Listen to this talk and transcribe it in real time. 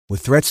With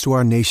threats to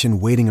our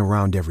nation waiting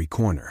around every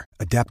corner,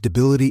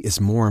 adaptability is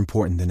more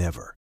important than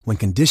ever. When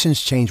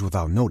conditions change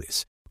without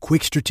notice,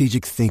 quick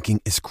strategic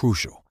thinking is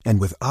crucial.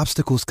 And with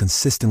obstacles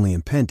consistently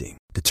impending,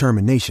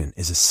 determination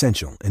is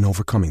essential in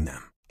overcoming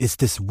them. It's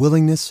this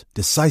willingness,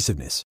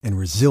 decisiveness, and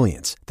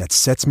resilience that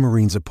sets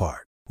Marines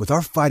apart. With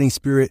our fighting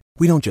spirit,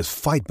 we don't just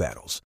fight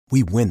battles,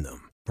 we win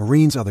them.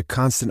 Marines are the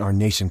constant our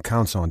nation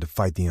counts on to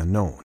fight the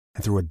unknown.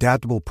 And through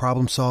adaptable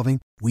problem solving,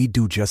 we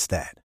do just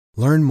that.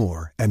 Learn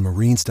more at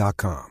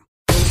marines.com.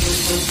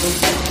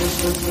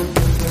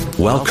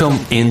 Welcome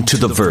into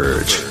The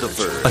Verge,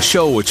 a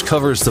show which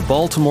covers the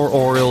Baltimore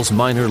Orioles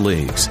minor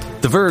leagues.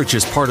 The Verge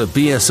is part of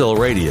BSL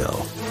Radio.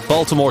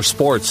 Baltimore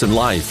Sports and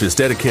Life is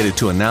dedicated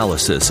to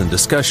analysis and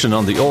discussion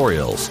on the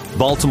Orioles,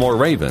 Baltimore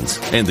Ravens,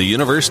 and the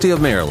University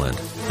of Maryland.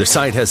 The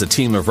site has a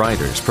team of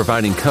writers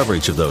providing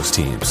coverage of those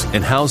teams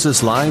and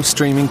houses live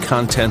streaming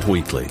content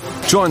weekly.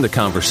 Join the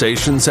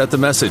conversations at the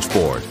message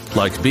board,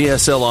 like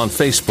BSL on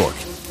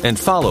Facebook, and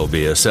follow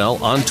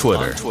BSL on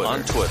Twitter.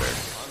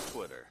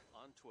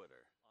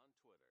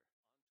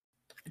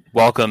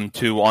 Welcome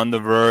to On the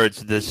Verge.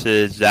 This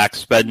is Zach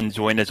Spedden,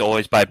 joined as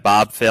always by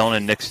Bob Phelan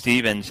and Nick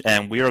Stevens,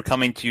 and we are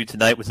coming to you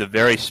tonight with a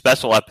very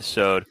special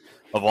episode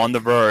of On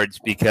the Verge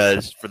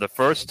because for the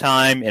first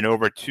time in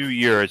over 2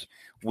 years,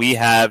 we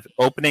have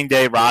opening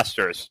day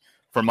rosters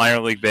for minor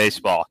league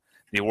baseball.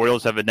 The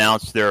Orioles have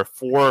announced their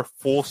 4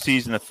 full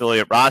season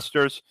affiliate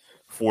rosters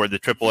for the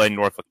AAA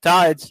Norfolk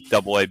Tides,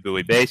 AA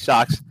Bowie Bay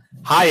Sox,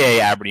 High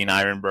A Aberdeen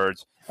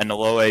Ironbirds, and the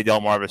Low A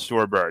Delmarva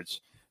Shorebirds.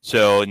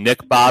 So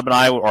Nick, Bob, and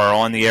I are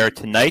on the air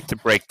tonight to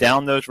break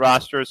down those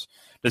rosters,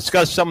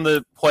 discuss some of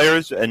the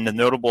players and the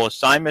notable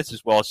assignments,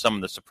 as well as some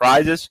of the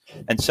surprises,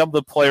 and some of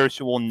the players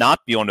who will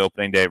not be on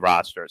opening day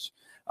rosters.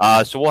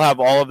 So we'll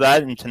have all of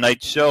that in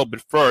tonight's show.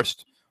 But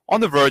first,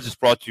 On the Verge is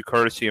brought to you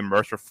courtesy of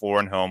Mercer Floor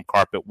and Home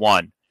Carpet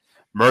One.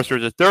 Mercer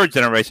is a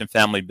third-generation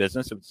family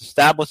business. It was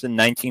established in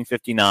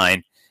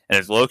 1959 and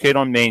is located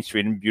on Main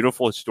Street in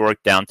beautiful,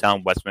 historic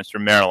downtown Westminster,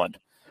 Maryland.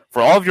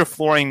 For all of your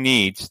flooring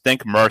needs,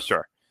 think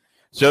Mercer.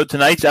 So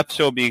tonight's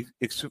episode will be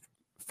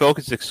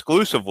focused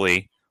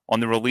exclusively on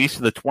the release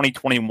of the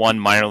 2021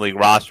 minor league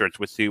rosters,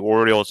 which the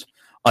Orioles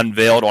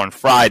unveiled on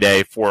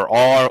Friday for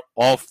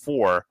all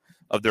 4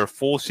 of their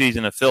full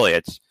season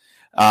affiliates.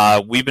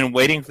 We've been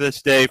waiting for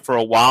this day for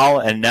a while,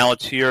 and now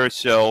it's here.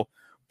 So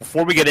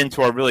before we get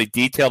into our really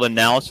detailed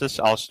analysis,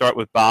 I'll start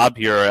with Bob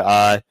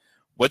here.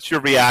 What's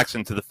your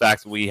reaction to the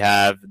fact that we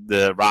have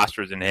the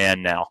rosters in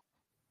hand now?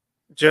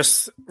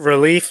 Just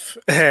relief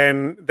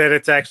and that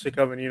it's actually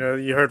coming. You know,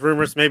 you heard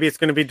rumors, maybe it's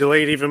going to be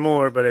delayed even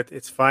more, but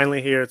it's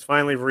finally here. It's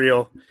finally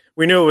real.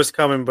 We knew it was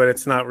coming, but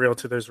it's not real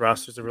till those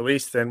rosters are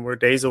released, and we're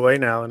days away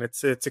now, and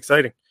it's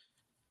exciting.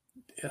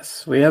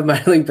 Yes, we have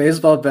minor league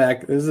baseball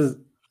back.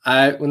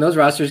 When those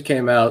rosters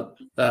came out,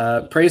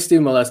 praise Steve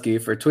Molesky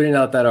for tweeting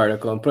out that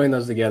article and putting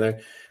those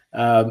together.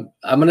 I'm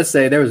going to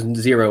say there was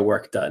zero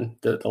work done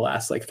the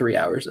last 3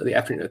 hours of the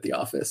afternoon at the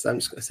office. I'm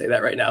just going to say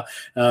that right now.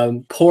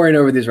 Pouring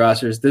over these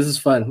rosters. This is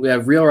fun. We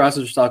have real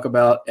rosters to talk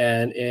about.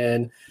 And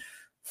in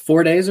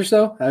 4 days or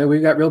so,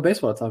 we've got real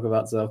baseball to talk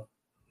about. So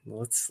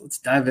let's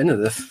dive into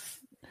this.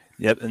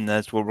 Yep, and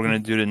that's what we're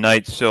going to do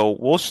tonight. So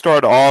we'll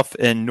start off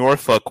in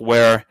Norfolk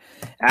where,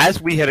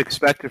 as we had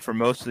expected for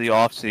most of the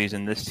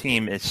offseason, this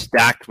team is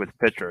stacked with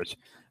pitchers.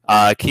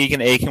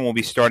 Keegan Aiken will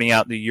be starting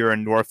out the year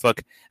in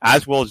Norfolk,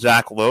 as will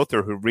Zach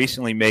Lothar, who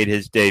recently made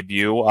his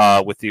debut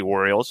with the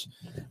Orioles.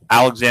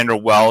 Alexander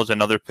Wells,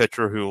 another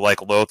pitcher who,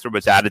 like Lothar,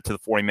 was added to the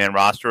 40-man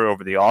roster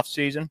over the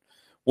offseason,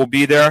 will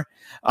be there.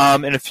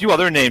 And a few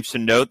other names to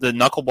note, the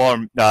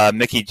knuckleballer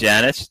Mickey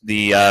Janis,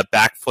 the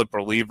backflip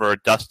reliever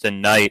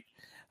Dustin Knight,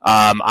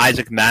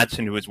 Isaac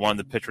Madsen, who was one of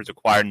the pitchers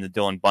acquired in the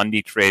Dylan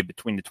Bundy trade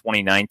between the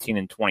 2019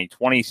 and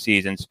 2020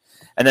 seasons.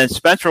 And then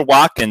Spencer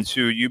Watkins,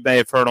 who you may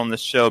have heard on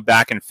this show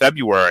back in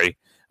February,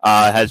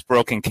 has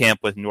broken camp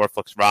with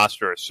Norfolk's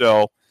roster.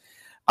 So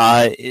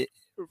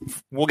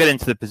we'll get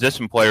into the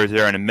position players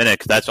there in a minute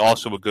because that's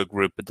also a good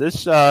group. But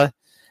this,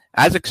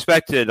 as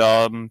expected,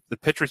 the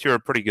pitchers here are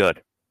pretty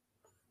good.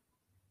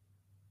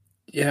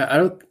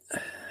 Yeah,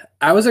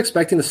 I was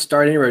expecting the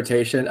starting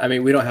rotation. I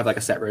mean, we don't have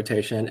a set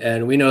rotation,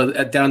 and we know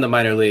down in the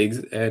minor leagues,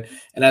 and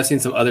I've seen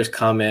some others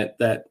comment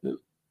that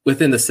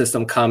within the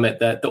system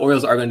that the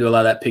Orioles are going to do a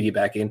lot of that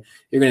piggybacking.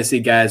 You're going to see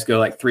guys go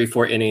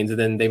 3-4 innings, and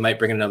then they might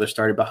bring in another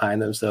starter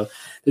behind them. So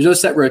there's no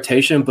set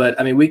rotation, but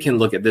I mean, we can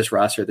look at this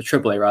roster, the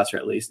AAA roster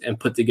at least, and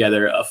put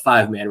together a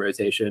 5-man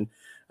rotation,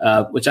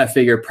 which I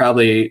figure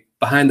probably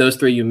behind those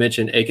 3 you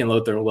mentioned, Aiken,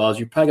 Lothar, and Wells,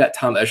 you probably got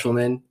Tom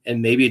Eshelman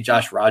and maybe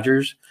Josh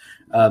Rogers.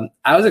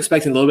 I was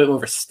expecting a little bit more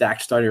of a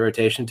stacked starting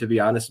rotation, to be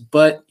honest,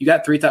 but you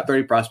got 3 top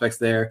 30 prospects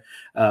there.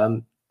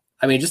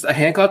 I mean, just a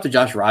hand clap to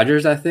Josh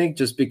Rogers, I think,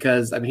 just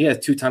because, he has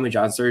 2 Tommy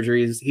John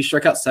surgeries. He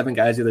struck out 7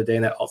 guys the other day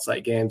in that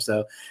alt-site game.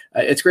 So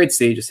it's great to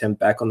see just him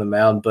back on the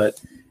mound. But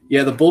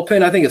yeah, the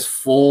bullpen, I think, is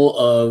full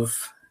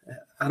of,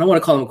 I don't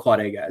want to call them quad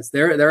A guys.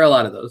 There are a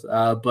lot of those,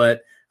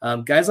 but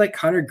guys like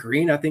Connor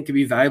Green, I think, could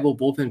be valuable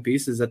bullpen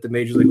pieces at the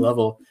major league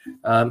level.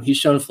 He's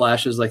shown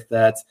flashes like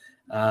that.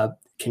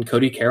 can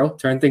Cody Carroll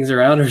turn things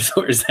around,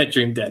 or is that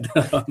dream dead?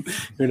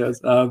 Who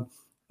knows?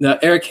 Now,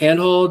 Eric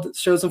Handhold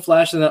showed some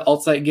flash in the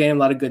alt-site game, a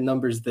lot of good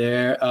numbers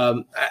there.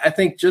 I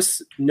think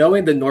just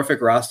knowing the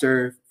Norfolk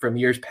roster from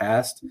years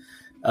past,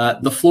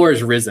 the floor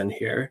has risen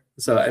here.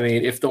 So, I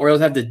mean, if the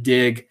Orioles have to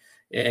dig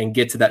and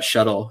get to that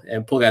shuttle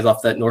and pull guys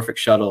off that Norfolk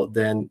shuttle,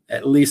 then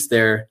at least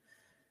they're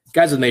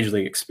guys with major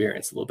league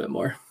experience a little bit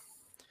more.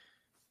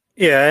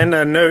 Yeah, and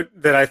a note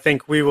that I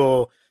think we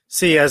will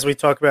see as we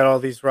talk about all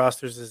these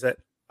rosters is that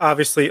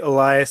obviously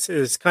Elias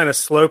is kind of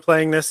slow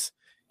playing this.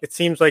 It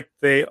seems like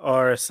they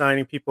are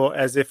assigning people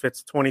as if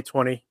it's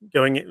 2020,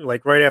 going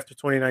like right after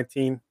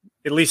 2019,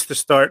 at least to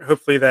start.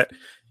 Hopefully that,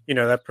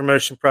 that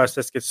promotion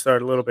process gets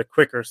started a little bit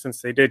quicker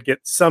since they did get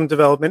some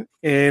development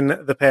in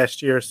the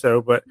past year or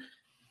so. But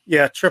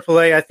yeah,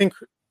 AAA, I think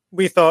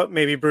we thought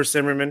maybe Bruce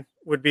Zimmerman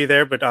would be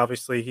there, but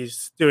obviously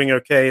he's doing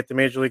okay at the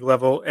major league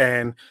level.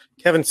 And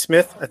Kevin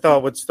Smith, I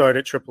thought would start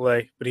at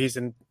AAA, but he's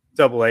in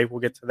AA. We'll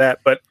get to that.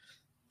 But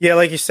yeah,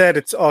 like you said,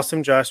 it's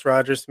awesome. Josh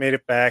Rogers made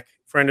it back.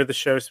 Friend of the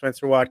show,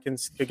 Spencer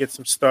Watkins, could get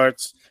some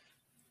starts.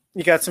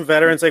 You got some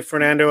veterans like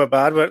Fernando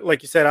Abad, but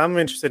like you said, I'm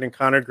interested in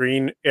Connor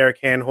Green,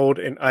 Eric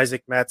Handhold, and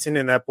Isaac Mattson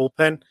in that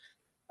bullpen.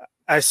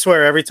 I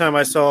swear, every time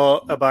I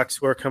saw a box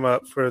score come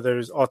up for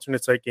those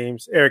alternate site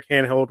games, Eric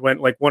Handhold went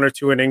like 1 or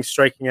 2 innings,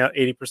 striking out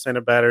 80%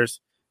 of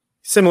batters.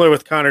 Similar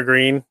with Connor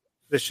Green.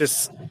 It's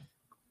just,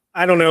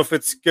 I don't know if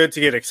it's good to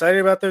get excited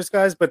about those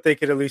guys, but they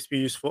could at least be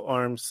useful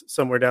arms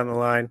somewhere down the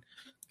line.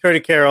 Cody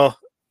Carroll,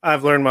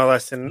 I've learned my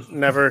lesson.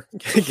 Never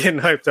getting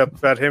hyped up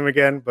about him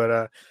again.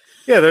 But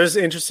yeah, there's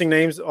interesting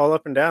names all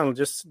up and down.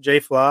 Just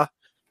Jay Flaw.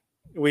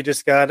 We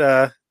just got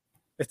a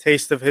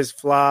taste of his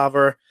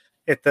flavor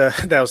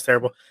that was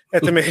terrible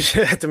at the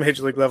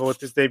major league level with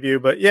his debut.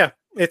 But yeah,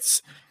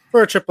 it's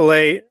for a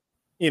AAA.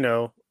 I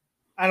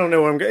don't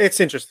know where I'm going. It's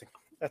interesting.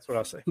 That's what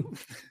I'll say.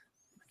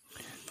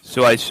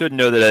 So I should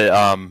know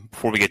that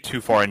before we get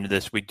too far into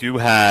this, we do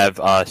have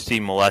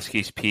Steve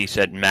Molesky's piece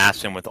at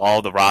Masson with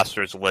all the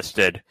rosters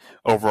listed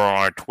over on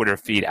our Twitter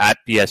feed at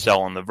BSL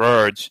on the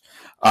Verge.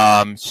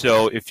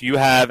 So if you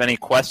have any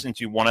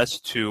questions you want us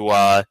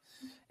to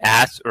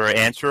ask or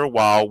answer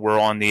while we're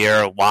on the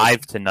air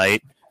live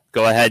tonight,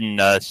 go ahead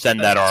and send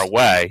that our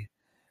way.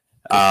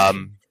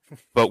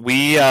 But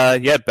we,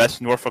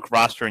 best Norfolk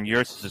roster in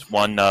years. This is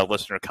one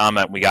listener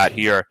comment we got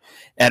here.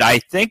 And I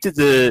think that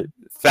the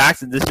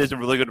fact that this is a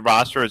really good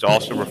roster is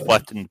also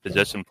reflected in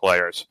position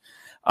players.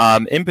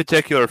 In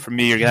particular, for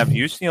me, you're going to have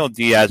Yusniel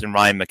Diaz and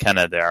Ryan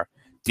McKenna there.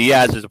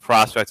 Diaz is a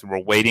prospect that we're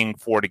waiting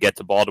for to get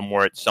to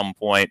Baltimore at some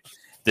point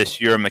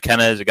this year.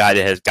 McKenna is a guy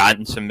that has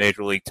gotten some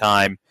major league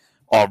time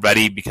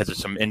already because of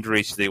some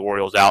injuries to the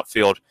Orioles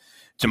outfield.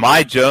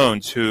 Jahmai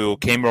Jones, who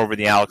came over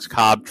the Alex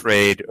Cobb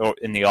trade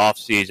in the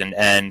offseason,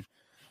 and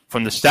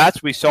from the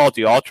stats we saw at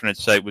the alternate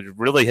site, was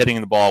really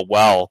hitting the ball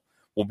well,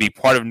 will be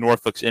part of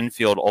Norfolk's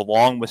infield,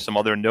 along with some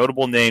other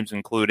notable names,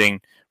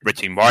 including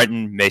Richie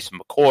Martin, Mason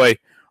McCoy,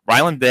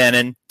 Rylan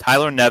Bannon,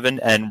 Tyler Nevin,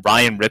 and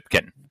Ryan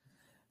Ripken.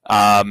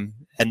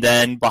 And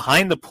then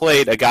behind the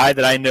plate, a guy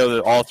that I know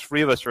that all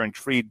three of us are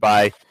intrigued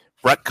by,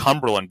 Brett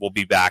Cumberland, will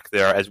be back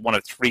there as one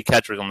of 3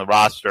 catchers on the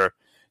roster,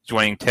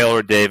 joining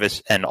Taylor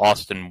Davis and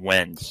Austin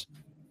Wins.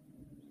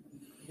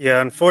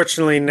 Yeah,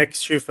 unfortunately, Nick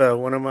Schufa,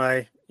 one of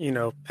my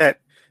pet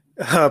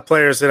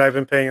players that I've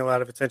been paying a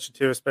lot of attention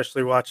to,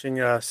 especially watching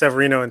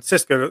Severino and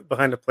Cisco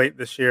behind the plate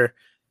this year.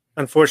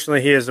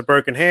 Unfortunately, he has a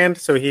broken hand,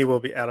 so he will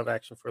be out of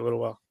action for a little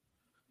while.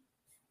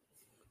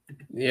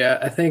 Yeah,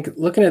 I think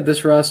looking at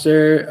this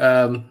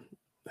roster,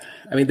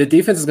 the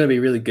defense is going to be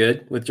really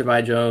good with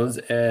Jahmai Jones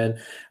and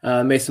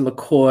Mason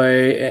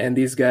McCoy and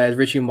these guys,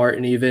 Richie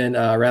Martin, even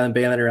Rylan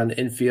Bannon around the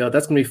infield.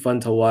 That's going to be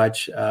fun to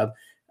watch.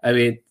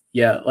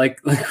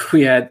 Like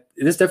we had,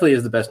 this definitely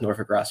is the best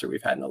Norfolk roster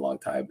we've had in a long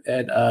time.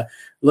 And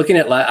looking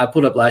at, I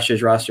pulled up last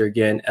year's roster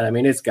again, and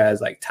it's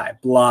guys like Ty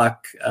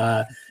Block,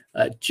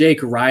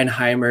 Jake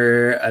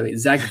Reinheimer,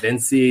 Zach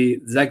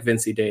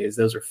Vinci days.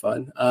 Those are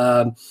fun.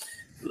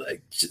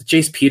 Like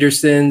Jace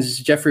Peterson's,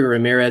 Jeffrey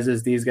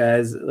Ramirez's, these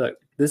guys. Look,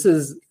 this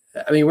is,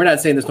 we're not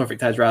saying this Norfolk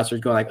Tides roster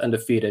is going like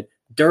undefeated.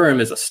 Durham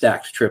is a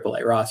stacked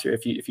AAA roster.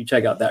 If you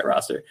check out that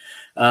roster,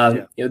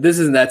 this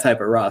isn't that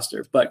type of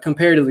roster, but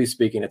comparatively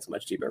speaking, it's a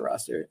much deeper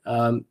roster.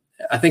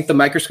 I think the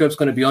microscope's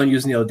going to be on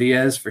Yusniel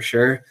Diaz for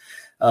sure.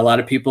 A lot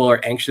of people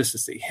are anxious to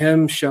see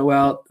him show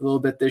out a little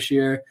bit this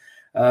year.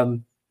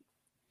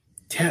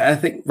 I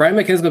think Ryan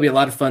McKenna is going to be a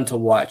lot of fun to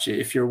watch.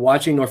 If you're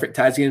watching Norfolk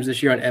Tides games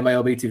this year on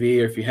MILB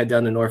TV, or if you head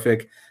down to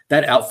Norfolk,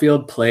 that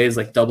outfield plays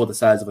like double the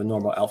size of a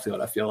normal outfield,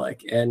 I feel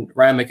like. And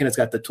Ryan McKenna's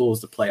got the tools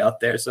to play out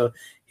there. So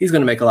he's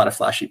going to make a lot of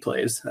flashy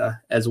plays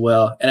as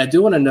well. And I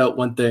do want to note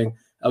one thing.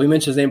 We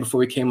mentioned his name before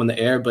we came on the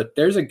air, but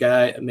there's a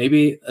guy,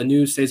 maybe a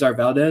new Cesar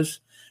Valdez.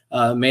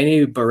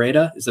 Manny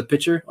Barreda is a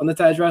pitcher on the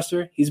Tides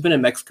roster. He's been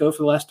in Mexico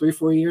for the last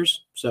 3-4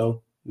 years.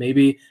 So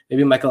maybe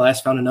Michael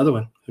Elias found another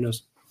one. Who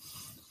knows?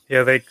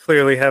 Yeah, they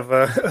clearly have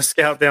a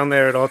scout down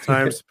there at all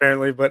times,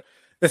 apparently. But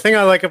the thing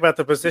I like about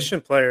the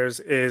position players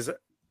is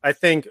I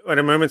think at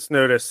a moment's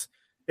notice,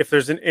 if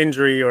there's an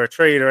injury or a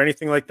trade or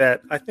anything like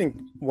that, I think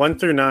 1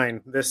 through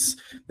 9, this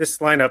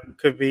lineup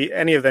could be,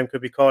 any of them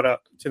could be called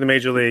up to the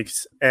major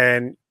leagues,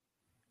 and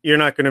you're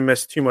not going to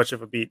miss too much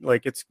of a beat.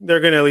 Like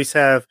they're going to at least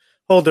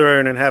hold their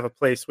own and have a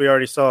place. We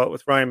already saw it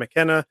with Ryan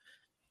McKenna.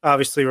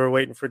 Obviously, we're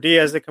waiting for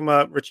Diaz to come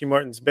up. Richie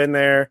Martin's been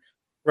there.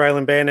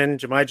 Rylan Bannon,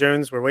 Jahmai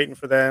Jones, we're waiting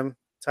for them.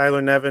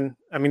 Tyler Nevin.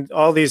 I mean,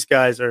 all these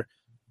guys are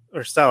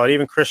solid.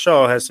 Even Chris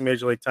Shaw has some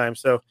major league time.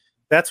 So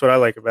that's what I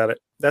like about it.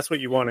 That's what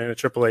you want in a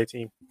AAA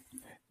team.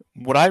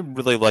 What I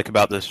really like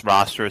about this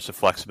roster is the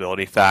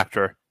flexibility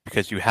factor,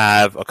 because you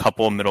have a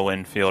couple of middle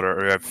infielder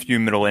or a few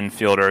middle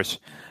infielders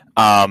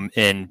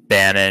in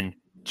Bannon,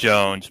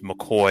 Jones,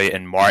 McCoy,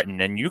 and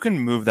Martin, and you can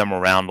move them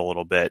around a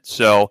little bit.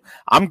 So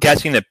I'm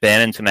guessing that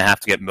Bannon's going to have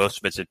to get most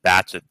of his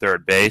at-bats at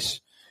third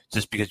base,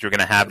 just because you're going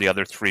to have the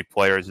other three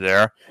players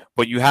there.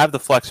 But you have the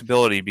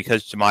flexibility,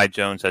 because Jahmai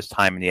Jones has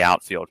time in the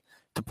outfield,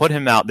 to put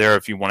him out there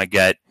if you want to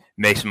get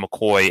Mason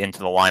McCoy into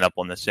the lineup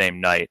on the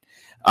same night.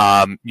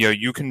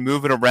 You can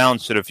move it around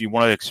so that if you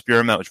want to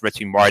experiment with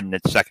Richie Martin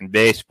at second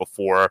base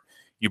before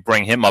you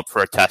bring him up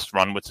for a test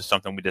run, which is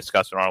something we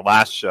discussed on our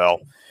last show,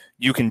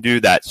 you can do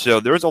that. So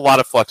there's a lot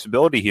of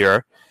flexibility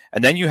here.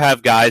 And then you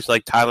have guys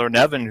like Tyler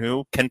Nevin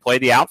who can play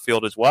the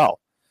outfield as well.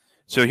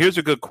 So here's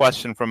a good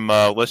question from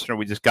a listener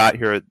we just got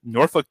here.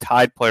 Norfolk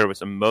Tide player was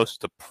the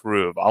most to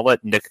prove. I'll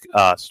let Nick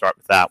start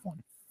with that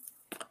one.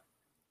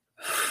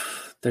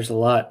 There's a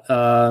lot.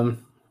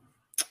 Let's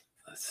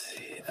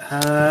see.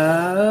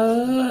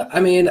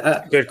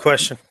 Good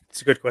question.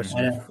 It's a good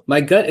question.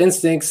 My gut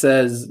instinct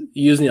says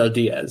Yusniel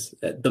Diaz,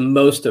 the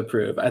most to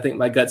prove. I think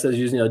my gut says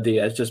Yusniel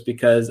Diaz, just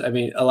because,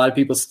 a lot of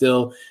people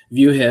still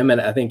view him,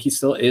 and I think he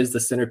still is the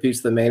centerpiece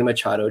of the Manny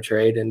Machado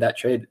trade, and that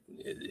trade,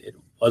 it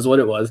was what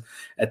it was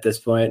at this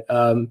point.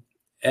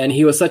 And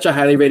he was such a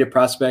highly rated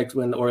prospect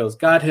when the Orioles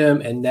got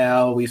him, and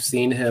now we've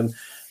seen him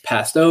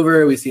passed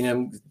over. We've seen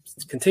him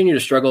continue to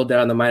struggle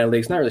down in the minor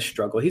leagues. Not really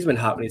struggle. He's been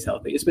hot when he's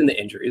healthy. It's been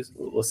the injuries.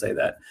 We'll say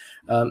that.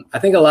 I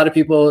think a lot of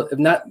people have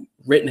not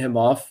written him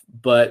off,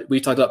 but we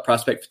talked about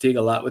prospect fatigue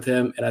a lot with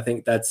him, and I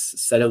think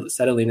that's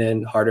settling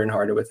in harder and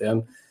harder with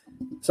him.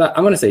 So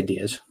I'm going to say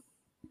Diaz.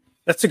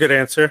 That's a good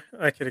answer.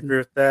 I could agree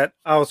with that.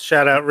 I'll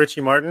shout out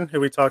Richie Martin,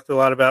 who we talked a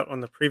lot about on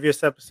the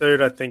previous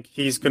episode. I think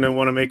he's going to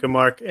want to make a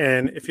mark.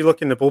 And if you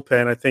look in the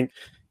bullpen, I think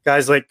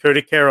guys like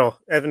Cody Carroll,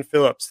 Evan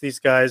Phillips, these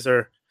guys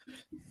are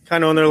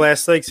kind of on their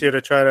last legs here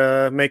to try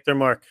to make their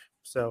mark.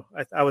 So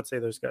I would say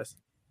those guys.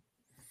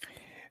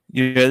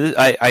 Yeah,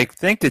 I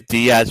think that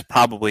Diaz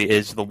probably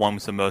is the one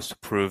with the most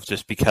approved,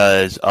 just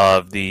because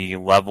of the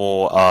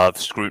level of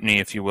scrutiny,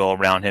 if you will,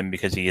 around him,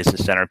 because he is the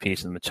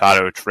centerpiece in the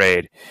Machado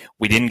trade.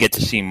 We didn't get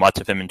to see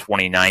much of him in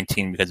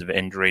 2019 because of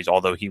injuries,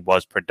 although he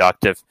was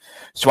productive.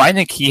 So I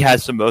think he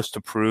has the most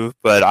to prove,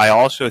 but I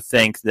also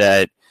think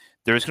that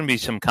there's going to be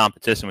some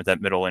competition with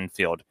that middle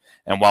infield.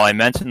 And while I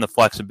mentioned the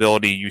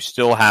flexibility, you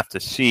still have to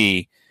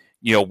see,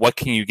 what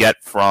can you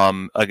get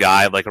from a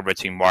guy like a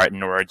Richie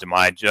Martin or a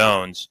Jahmai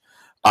Jones,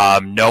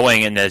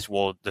 knowing, and as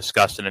we'll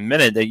discuss in a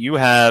minute, that you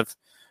have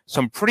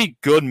some pretty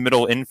good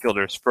middle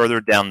infielders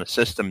further down the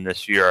system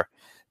this year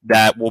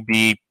that will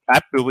be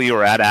at Bowie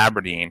or at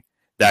Aberdeen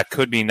that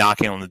could be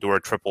knocking on the door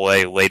of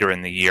AAA later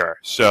in the year.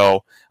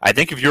 So I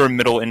think if you're a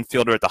middle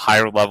infielder at the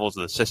higher levels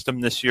of the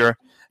system this year,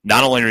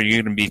 not only are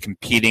you going to be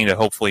competing to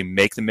hopefully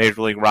make the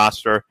major league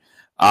roster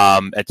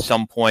at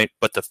some point,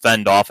 but to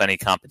fend off any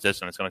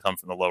competition that's going to come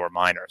from the lower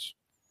minors.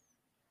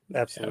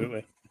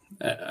 Absolutely.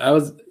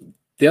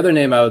 The other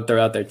name I would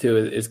throw out there too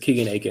is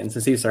Keegan Aiken,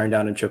 since he's starting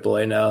down in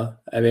AAA now.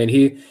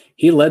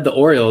 He led the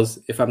Orioles,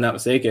 if I'm not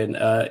mistaken,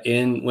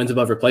 in wins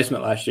above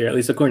replacement last year, at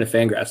least according to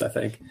Fangraphs, I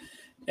think.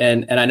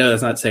 And I know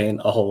that's not saying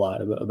a whole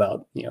lot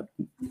about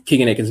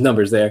Keegan Aiken's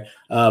numbers there,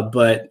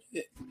 but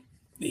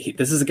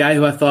this is a guy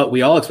who I thought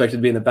we all expected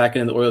to be in the back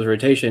end of the Orioles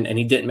rotation, and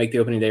he didn't make the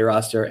opening day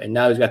roster, and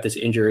now he's got this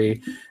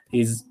injury.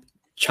 He's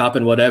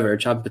chopping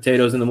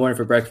potatoes in the morning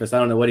for breakfast. I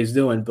don't know what he's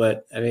doing,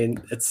 but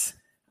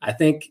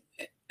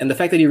and the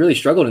fact that he really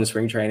struggled in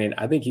spring training,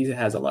 I think he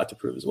has a lot to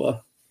prove as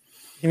well.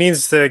 He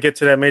needs to get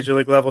to that major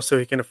league level so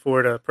he can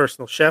afford a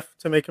personal chef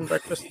to make him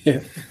breakfast.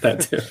 Yeah,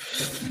 that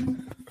too.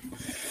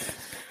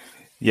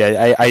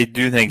 Yeah, I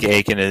do think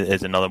Aiken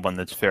is another one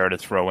that's fair to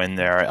throw in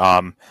there.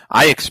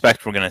 I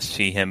expect we're going to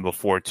see him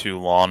before too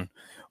long.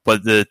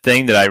 But the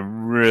thing that I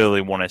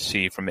really want to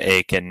see from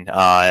Aiken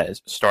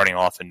starting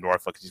off in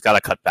Norfolk is he's got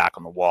to cut back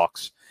on the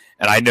walks.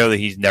 And I know that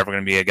he's never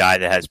going to be a guy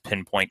that has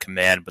pinpoint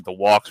command, but the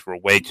walks were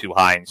way too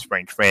high in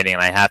spring training,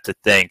 and I have to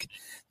think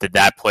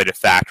that played a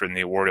factor in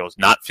the Orioles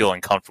not feeling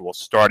comfortable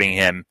starting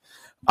him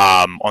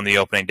on the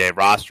opening day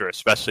roster,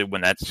 especially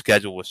when that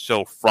schedule was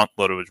so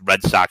front-loaded with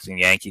Red Sox and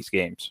Yankees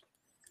games.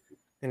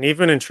 And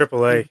even in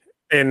AAA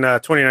in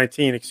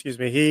 2019,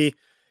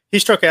 he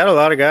struck out a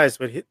lot of guys,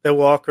 but the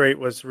walk rate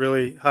was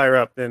really higher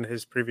up than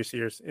his previous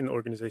years in the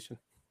organization.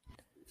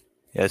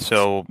 Yeah,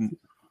 so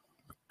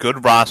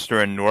good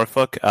roster in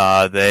Norfolk.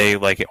 They,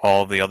 like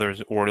all the other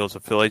Orioles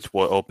affiliates,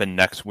 will open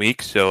next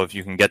week. So if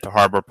you can get to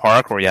Harbor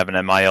Park or you have an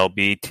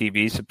MILB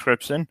TV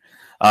subscription,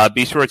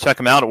 Be sure to check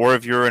them out. Or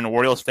if you're an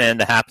Orioles fan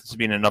that happens to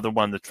be in another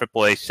one of the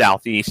AAA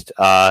Southeast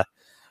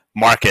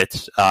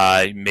markets,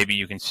 maybe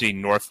you can see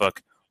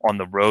Norfolk on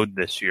the road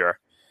this year.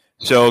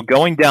 So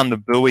going down the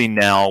Bowie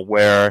now,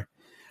 where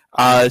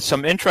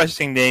some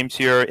interesting names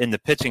here in the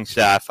pitching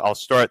staff. I'll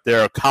start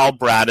there. Kyle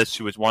Bradish,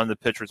 who was one of the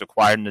pitchers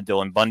acquired in the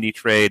Dylan Bundy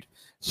trade,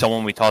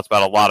 someone we talked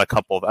about a lot a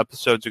couple of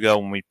episodes ago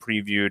when we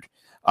previewed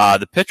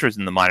the pitchers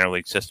in the minor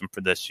league system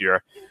for this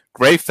year.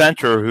 Gray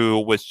Fenter, who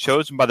was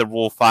chosen by the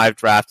Rule 5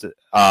 draft,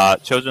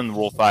 chosen in the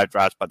Rule 5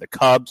 draft by the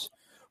Cubs,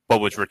 but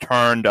was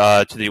returned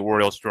to the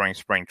Orioles during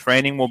spring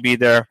training, will be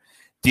there.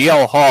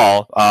 DL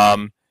Hall,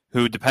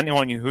 who, depending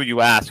on who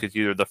you ask, is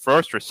either the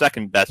first or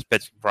second best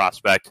pitching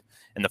prospect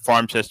in the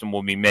farm system,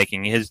 will be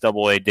making his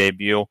Double-A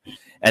debut.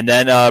 And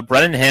then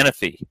Brennan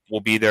Hanafy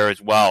will be there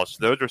as well. So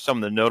those are some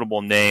of the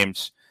notable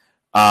names.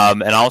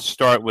 And I'll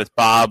start with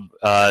Bob,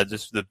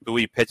 just the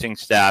Bowie pitching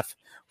staff.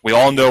 We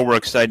all know we're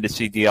excited to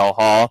see DL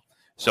Hall,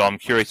 so I'm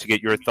curious to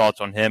get your thoughts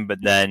on him, but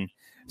then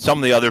some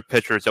of the other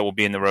pitchers that will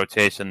be in the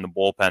rotation, the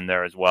bullpen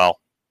there as well.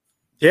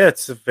 Yeah,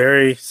 it's a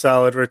very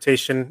solid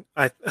rotation.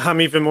 I'm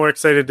even more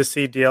excited to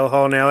see DL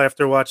Hall now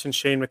after watching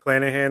Shane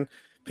McClanahan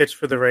pitch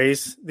for the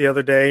Rays the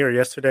other day or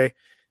yesterday.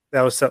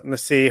 That was something to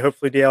see.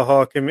 Hopefully DL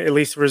Hall can at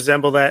least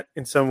resemble that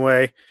in some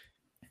way.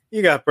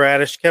 You got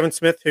Bradish, Kevin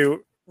Smith,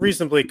 who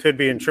reasonably could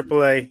be in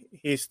AAA.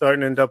 He's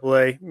starting in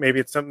AA. Maybe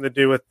it's something to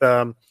do with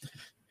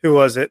who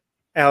was it?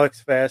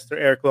 Alex Fast or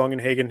Eric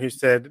Longenhagen, who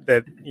said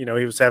that, he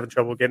was having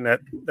trouble getting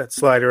that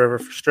slider over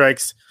for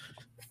strikes.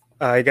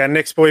 You got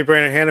Nick's boy,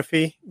 Brandon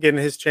Hanafy,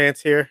 getting his chance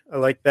here. I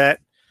like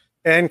that.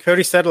 And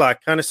Cody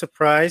Sedlock, kind of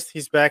surprised.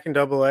 He's back in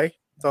AA.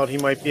 Thought he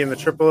might be in the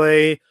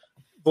AAA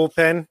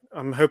bullpen.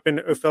 I'm hoping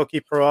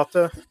Ofelky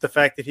Peralta, the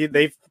fact that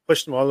they've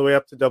pushed him all the way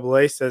up to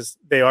AA, says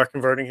they are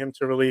converting him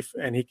to relief,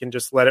 and he can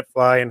just let it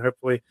fly and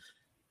hopefully,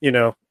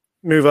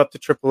 move up to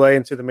AAA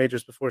into the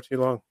majors before too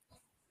long.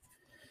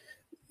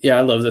 Yeah,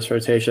 I love this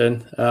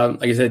rotation.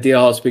 Like I said, DL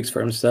Hall speaks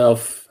for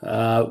himself.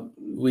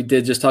 We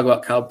did just talk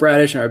about Kyle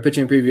Bradish in our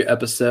pitching preview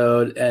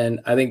episode, and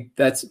I think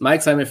that's my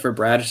excitement for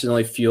Bradish is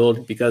only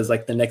fueled because,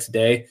 the next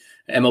day,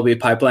 MLB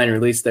Pipeline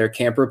released their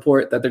camp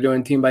report that they're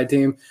doing team by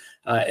team.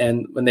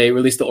 And when they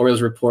released the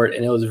Orioles report,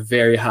 and it was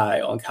very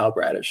high on Kyle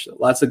Bradish.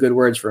 Lots of good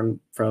words from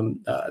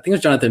I think it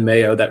was Jonathan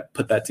Mayo that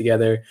put that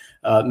together.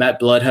 Matt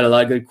Blood had a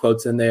lot of good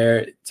quotes in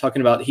there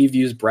talking about he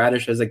views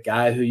Bradish as a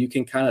guy who you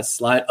can kind of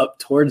slide up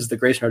towards the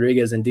Grayson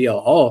Rodriguez and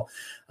DL Hall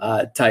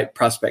type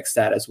prospect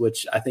status,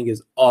 which I think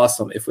is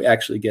awesome if we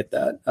actually get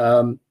that.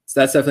 So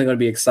that's definitely going to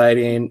be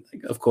exciting.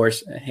 Of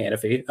course,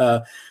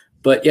 Hanafy.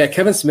 But yeah,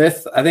 Kevin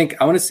Smith, I think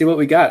I want to see what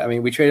we got. I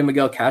mean, we traded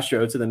Miguel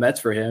Castro to the Mets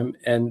for him,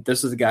 and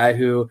this is a guy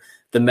who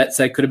the Mets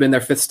said could have been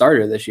their fifth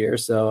starter this year.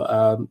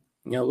 So,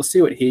 we'll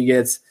see what he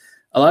gets.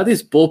 A lot of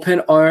these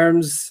bullpen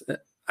arms,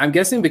 I'm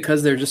guessing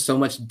because there's just so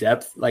much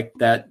depth like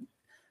that.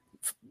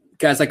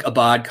 Guys like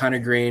Abad, Connor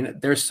Green,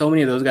 there's so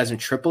many of those guys in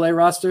AAA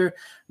roster.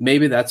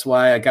 Maybe that's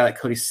why a guy like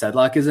Cody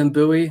Sedlock is in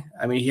Bowie.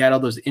 I mean, he had all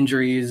those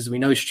injuries. We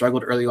know he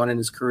struggled early on in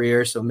his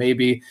career, so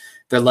maybe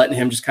they're letting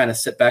him just kind of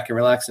sit back and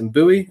relax in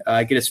Bowie,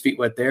 get his feet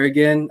wet there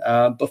again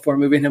before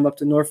moving him up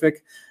to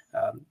Norfolk.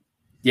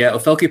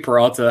 Ofelky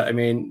Peralta, I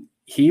mean,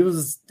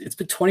 it's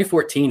been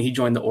 2014 he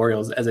joined the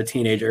Orioles as a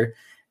teenager,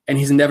 and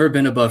he's never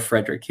been above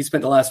Frederick. He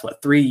spent the last,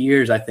 3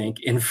 years, I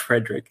think, in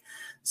Frederick.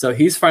 So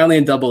he's finally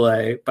in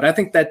AA, but I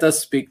think that does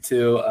speak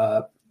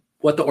to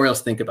what the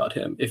Orioles think about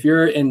him. If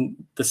you're in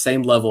the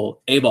same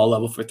level, A-ball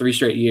level for 3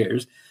 straight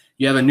years,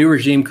 you have a new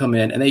regime come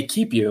in and they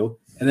keep you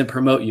and then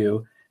promote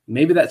you,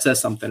 maybe that says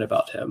something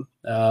about him.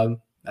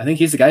 I think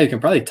he's the guy who can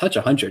probably touch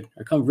 100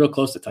 or come real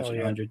close to touching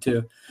 100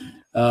 too.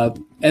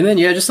 And then,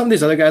 just some of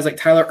these other guys like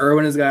Tyler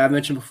Irwin is a guy I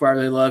mentioned before I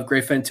really love.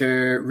 Gray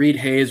Fenter, Reed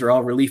Hayes are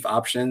all relief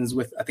options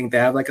with, I think they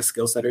have a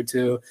skill set or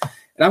two.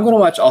 And I'm going to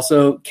watch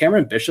also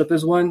Cameron Bishop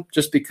is one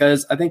just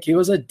because I think he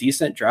was a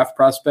decent draft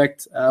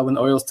prospect when the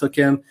Orioles took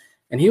him.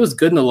 And he was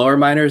good in the lower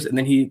minors. And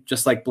then he,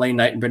 just like Blaine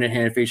Knight and Brendan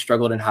Hanafy,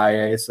 struggled in high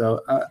A.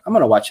 So I'm going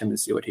to watch him and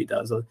see what he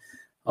does.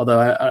 Although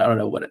I don't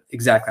know what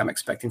exactly I'm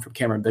expecting from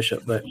Cameron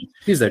Bishop, but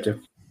he's there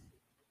too.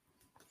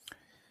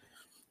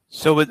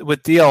 So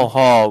with DL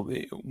Hall,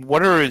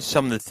 what are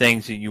some of the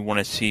things that you want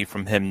to see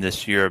from him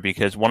this year?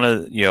 Because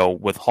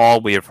with Hall,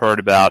 we have heard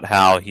about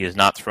how he has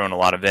not thrown a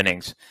lot of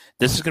innings.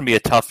 This is going to be a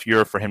tough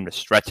year for him to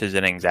stretch his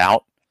innings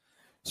out.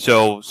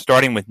 So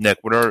starting with Nick,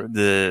 what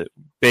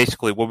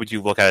would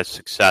you look at as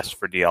success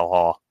for DL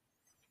Hall?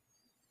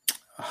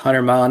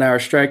 100-mile-an-hour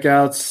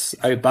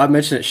strikeouts. Bob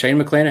mentioned it.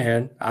 Shane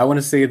McClanahan. I want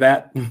to see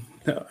that.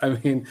 I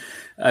mean,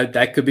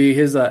 that could be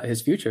his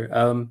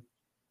future.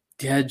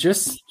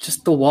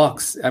 Just the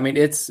walks. I mean,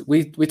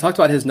 we talked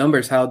about his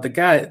numbers, how the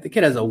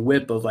kid has a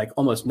whip of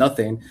almost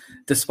nothing,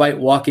 despite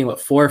walking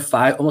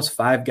almost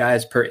 5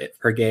 guys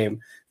per game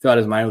throughout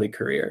his minor league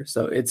career.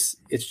 So it's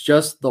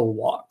just the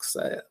walks.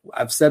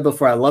 I've said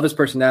before, I love his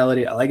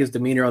personality. I like his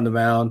demeanor on the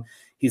mound.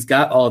 He's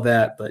got all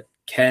that, but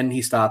can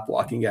he stop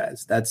walking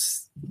guys?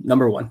 That's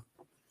number one.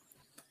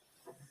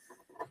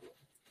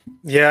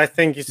 Yeah, I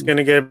think he's going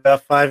to get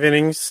about 5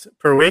 innings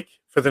per week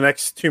for the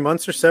next 2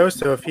 months or so.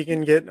 So if he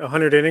can get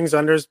 100 innings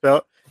under his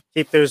belt,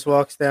 keep those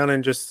walks down,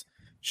 and just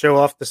show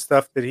off the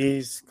stuff that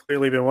he's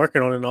clearly been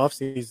working on in the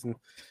offseason,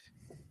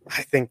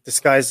 I think the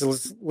sky's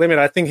the limit.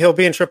 I think he'll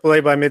be in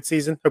AAA by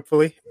midseason,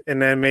 hopefully,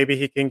 and then maybe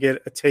he can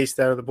get a taste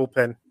out of the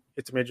bullpen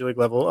at the major league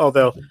level.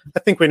 Although I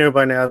think we know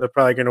by now they're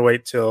probably going to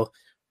wait till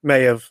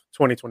May of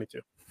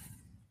 2022.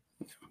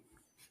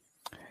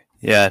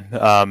 Yeah,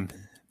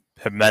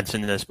 have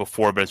mentioned this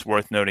before, but it's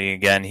worth noting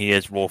again, he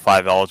is Rule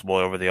 5 eligible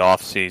over the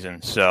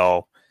offseason.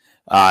 So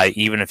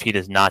even if he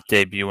does not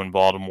debut in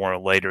Baltimore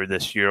later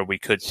this year, we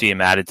could see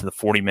him added to the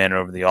 40-man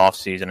over the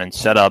offseason and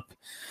set up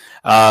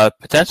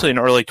potentially an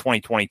early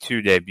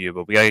 2022 debut,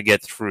 but we got to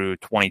get through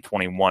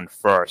 2021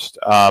 first.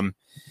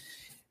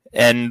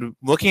 And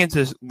looking at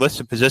this list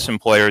of position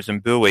players in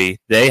Bowie,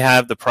 they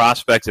have the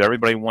prospect that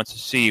everybody wants to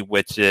see,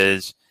 which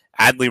is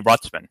Adley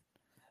Rutschman.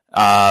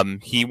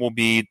 He will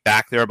be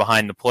back there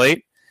behind the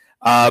plate.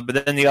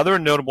 But then the other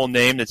notable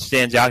name that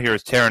stands out here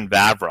is Terrin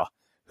Vavra,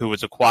 who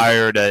was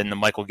acquired in the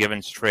Michael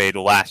Givens trade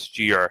last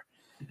year.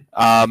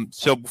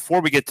 So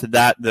before we get to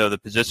that, though, the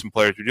position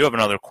players, we do have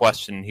another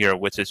question here,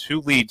 which is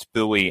who leads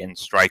Bowie in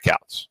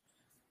strikeouts?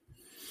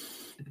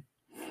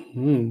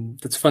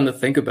 That's fun to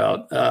think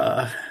about.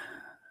 I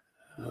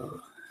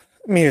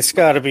mean, it's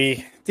got to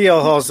be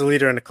DL Hall's the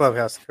leader in the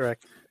clubhouse,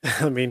 correct?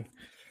 I mean,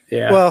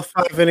 yeah. Well,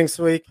 5 innings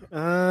a week.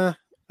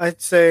 I'd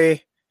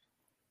say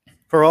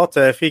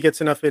Peralta, if he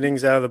gets enough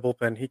innings out of the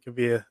bullpen, he could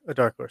be a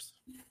dark horse.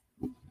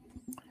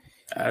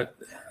 I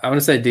want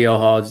to say DL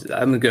Hall.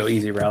 I'm gonna go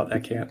easy route. I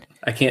can't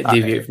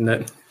deviate from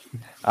that.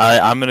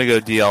 I'm gonna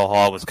go DL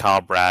Hall with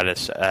Kyle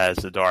Bradis as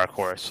the dark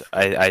horse.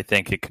 I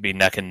think it could be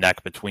neck and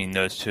neck between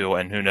those two,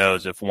 and who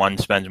knows if one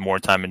spends more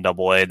time in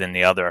Double-A than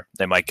the other,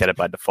 they might get it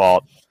by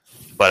default.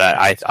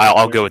 But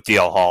I'll go with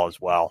DL Hall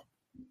as well.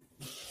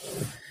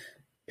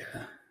 Yeah,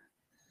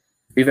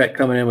 Vivek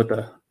coming in with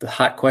the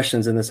hot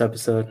questions in this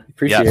episode.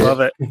 Appreciate it. Love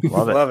it.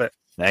 Love it.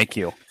 Thank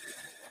you.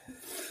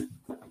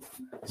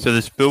 So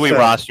this Bowie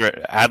roster,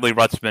 Adley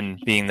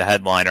Rutschman being the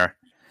headliner.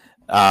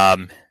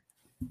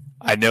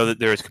 I know that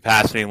there's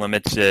capacity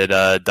limits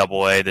at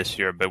Double-A this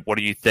year, but what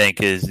do you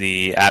think is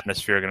the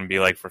atmosphere going to be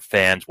like for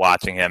fans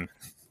watching him?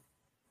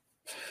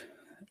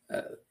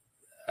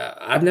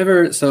 I'm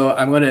going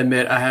to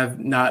admit I have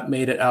not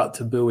made it out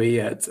to Bowie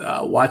yet.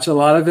 Watch a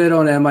lot of it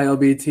on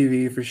MILB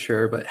TV for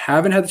sure, but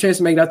haven't had the chance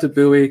to make it out to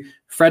Bowie.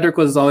 Frederick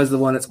was always the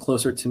one that's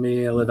closer to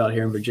me. I live out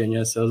here in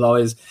Virginia, so it was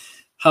always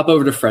hop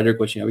over to Frederick,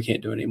 which, we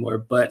can't do anymore.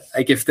 But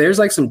like if there's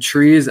like some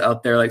trees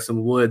out there, like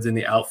some woods in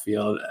the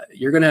outfield,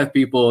 you're going to have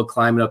people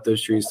climbing up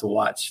those trees to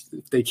watch.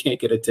 If they can't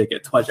get a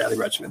ticket to watch Adley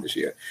Rutschman this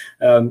year.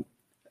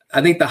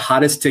 I think the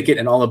hottest ticket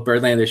in all of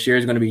Birdland this year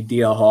is going to be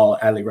DL Hall,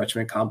 Adley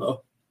Rutschman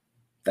combo.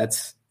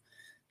 That's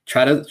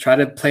try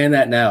to plan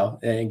that now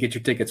and get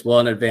your tickets well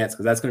in advance,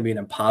 because that's going to be an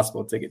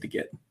impossible ticket to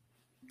get.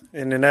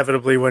 And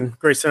inevitably when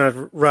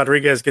Grayson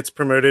Rodriguez gets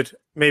promoted,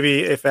 maybe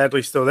if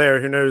Adley's still there,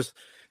 who knows,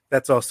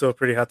 that's also a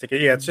pretty hot ticket.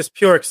 Yeah, it's just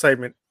pure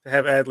excitement to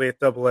have Adley at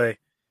Double-A,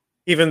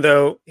 even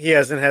though he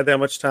hasn't had that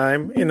much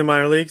time in the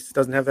minor leagues,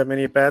 doesn't have that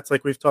many at-bats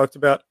like we've talked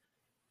about.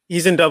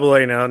 He's in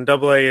Double-A now, and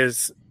Double-A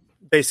is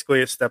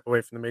basically a step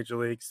away from the major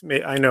leagues.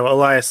 I know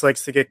Elias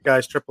likes to get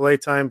guys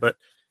AAA time, but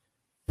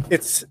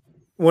it's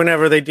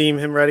whenever they deem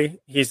him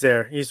ready, he's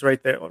there. He's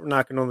right there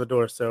knocking on the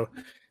door. So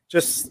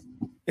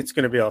it's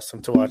going to be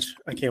awesome to watch.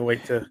 I can't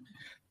wait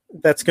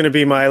that's going to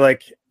be my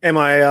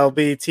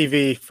MILB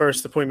TV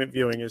first appointment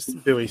viewing is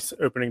Bowie's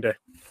opening day.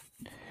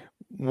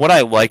 What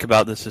I like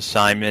about this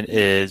assignment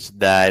is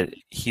that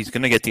he's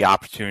going to get the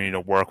opportunity to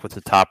work with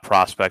the top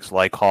prospects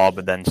like Hall,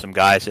 but then some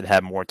guys that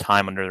have more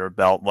time under their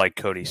belt like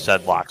Cody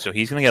Sedlock. So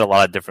he's going to get a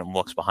lot of different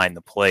looks behind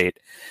the plate.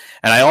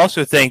 And I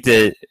also think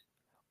that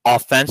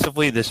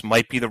offensively, this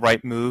might be the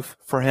right move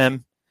for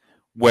him.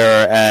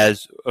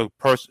 Whereas a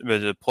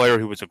player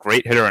who was a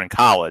great hitter in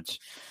college,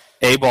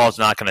 A-ball is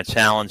not going to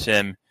challenge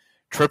him.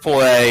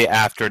 AAA,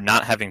 after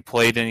not having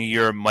played in a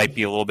year, might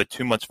be a little bit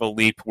too much of a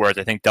leap, whereas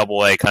I think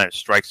Double-A kind of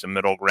strikes the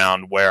middle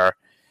ground where,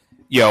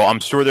 I'm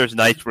sure there's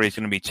nights where he's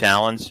going to be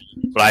challenged,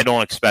 but I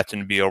don't expect him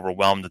to be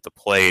overwhelmed at the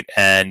plate.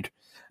 And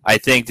I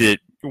think that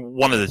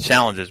one of the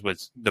challenges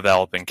with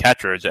developing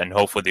catchers, and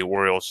hopefully the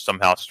Orioles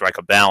somehow strike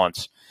a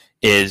balance,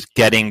 is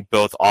getting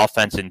both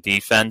offense and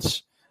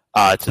defense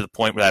to the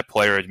point where that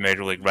player is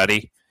major league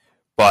ready.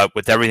 But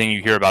with everything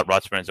you hear about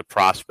Rutschman as a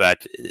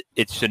prospect,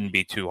 it shouldn't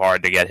be too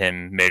hard to get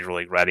him major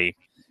league ready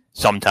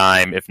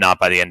sometime, if not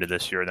by the end of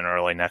this year, then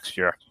early next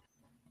year.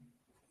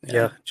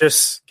 Yeah,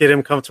 just get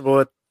him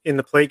comfortable in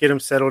the plate, get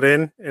him settled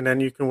in, and then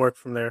you can work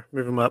from there,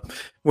 move him up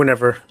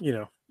whenever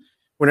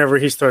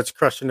he starts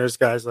crushing those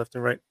guys left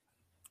and right.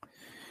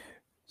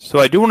 So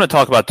I do want to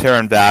talk about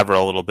Terrin Vavra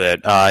a little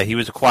bit. He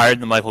was acquired in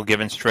the Michael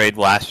Givens trade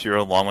last year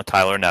along with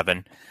Tyler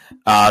Nevin.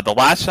 The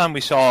last time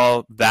we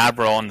saw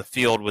Vavra on the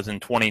field was in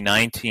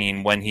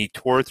 2019 when he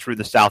toured through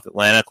the South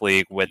Atlantic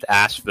League with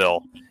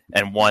Asheville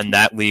and won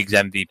that league's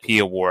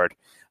MVP award.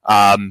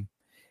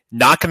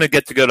 Not going to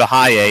get to go to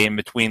high A in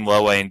between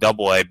low A and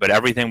double A, but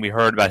everything we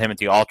heard about him at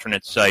the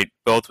alternate site,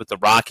 both with the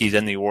Rockies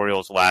and the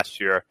Orioles last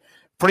year,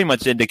 pretty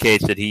much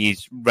indicates that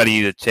he's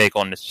ready to take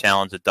on this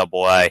challenge at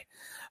Double-A.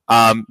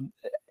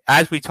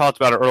 As we talked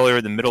about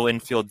earlier, the middle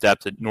infield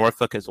depth at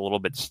Norfolk is a little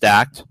bit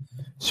stacked,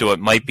 so it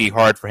might be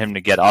hard for him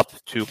to get up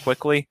too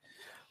quickly.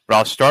 But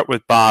I'll start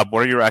with Bob.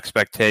 What are your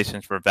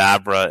expectations for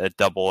Vavra at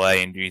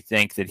Double-A, and do you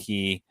think that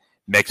he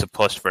makes a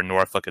push for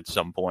Norfolk at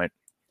some point?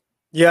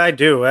 Yeah, I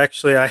do.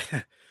 Actually, I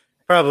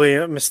probably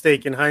a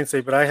mistake in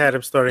hindsight, but I had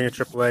him starting at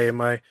AAA in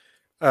my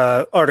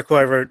article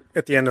I wrote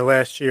at the end of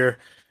last year.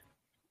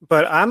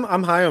 But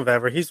I'm high on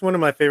Vavra. He's one of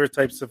my favorite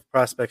types of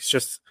prospects.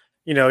 Just,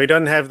 he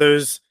doesn't have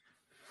those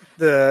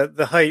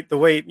the height, the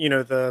weight,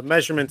 the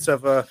measurements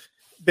of a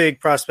big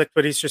prospect,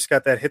 but he's just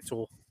got that hit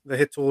tool. The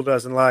hit tool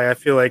doesn't lie. I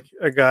feel like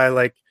a guy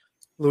like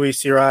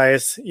Luis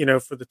Urias,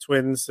 for the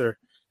Twins, or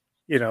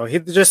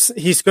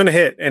he's going to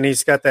hit, and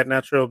he's got that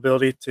natural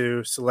ability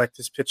to select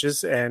his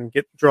pitches and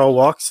draw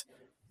walks.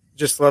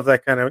 Just love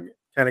that kind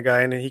of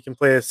guy, and he can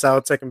play a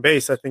solid second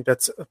base. I think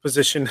that's a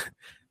position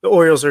the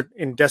Orioles are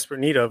in desperate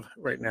need of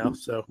right now.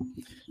 So,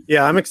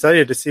 yeah, I'm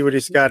excited to see what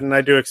he's got, and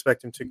I do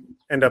expect him to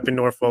end up in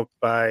Norfolk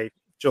by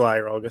July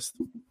or August.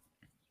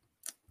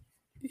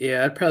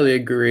 Yeah, I'd probably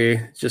agree,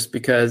 just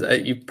because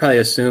you probably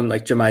assume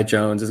like Jahmai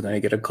Jones is going to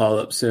get a call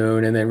up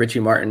soon, and then Richie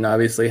Martin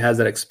obviously has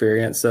that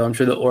experience, so I'm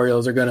sure the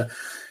Orioles are going to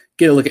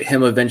get a look at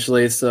him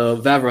eventually. So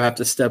Vavra will have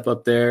to step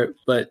up there.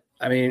 But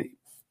I mean,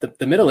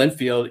 the middle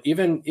infield,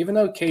 even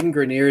though Caden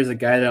Grenier is a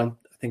guy that I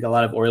think a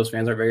lot of Orioles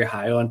fans are very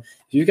high on,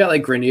 if you've got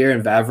like Grenier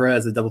and Vavra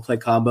as a double play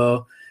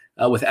combo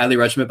with Adley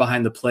Rutschman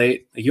behind the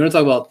plate, like, you want to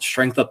talk about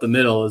strength up the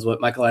middle, is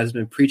what Michael has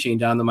been preaching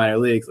down the minor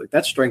leagues. Like,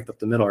 that's strength up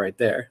the middle right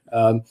there.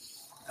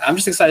 I'm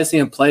just excited to see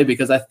him play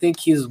because I think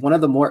he's one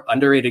of the more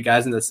underrated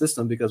guys in the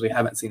system because we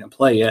haven't seen him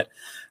play yet.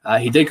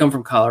 He did come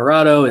from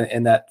Colorado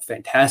and that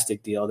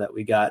fantastic deal that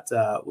we got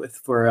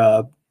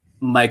for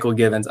Michael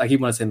Givens. I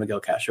keep wanting to say Miguel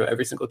Castro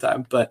every single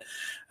time. But,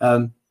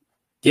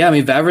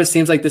 Vavra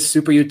seems like this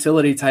super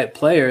utility type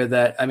player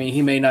that,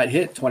 he may not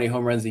hit 20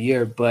 home runs a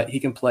year, but he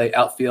can play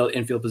outfield,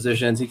 infield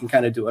positions. He can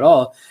kind of do it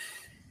all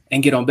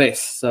and get on base.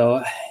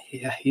 So,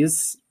 yeah,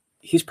 he's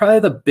probably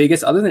the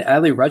biggest, other than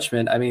Adley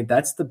Rutschman.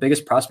 That's the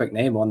biggest prospect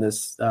name on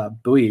this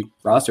Bowie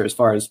roster as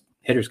far as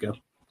hitters go.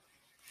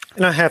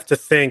 And I have to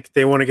think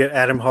they want to get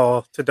Adam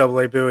Hall to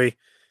Double-A Bowie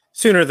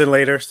sooner than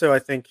later. So I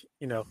think,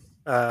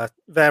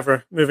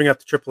 Vavra moving up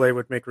to Triple-A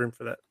would make room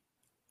for that.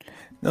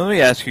 Now, let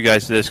me ask you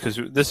guys this, because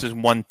this is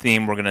one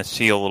theme we're going to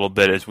see a little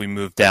bit as we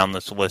move down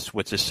this list,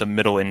 which is some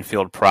middle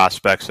infield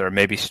prospects that are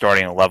maybe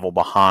starting a level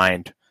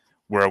behind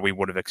where we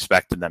would have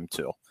expected them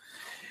to.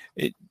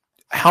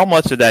 How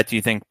much of that do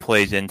you think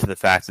plays into the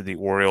fact that the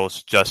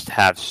Orioles just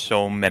have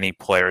so many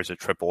players at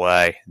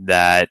AAA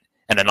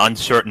and an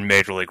uncertain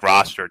major league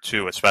roster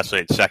too, especially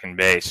at second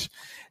base,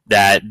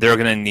 that they're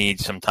going to need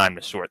some time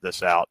to sort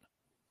this out?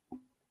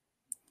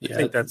 Yeah, I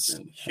think that's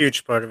a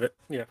huge part of it.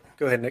 Yeah,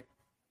 go ahead, Nick.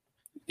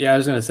 Yeah, I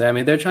was going to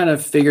say, they're trying to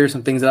figure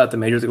some things out at the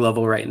major league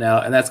level right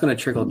now, and that's going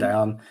to trickle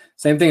down.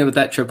 Same thing with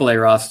that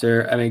AAA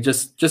roster.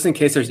 Just in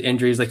case there's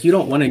injuries, like, you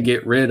don't want to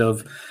get rid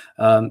of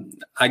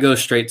I go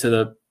straight to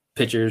the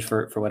pitchers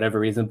for whatever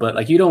reason, but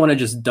like, you don't want to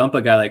just dump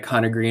a guy like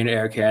Connor Green,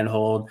 Eric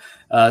Hanhold,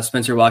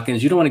 Spencer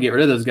Watkins. You don't want to get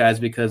rid of those guys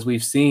because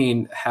we've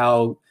seen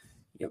how,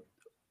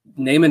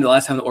 naming the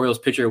last time the Orioles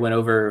pitcher went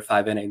over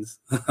 5 innings.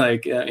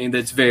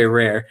 That's very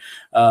rare.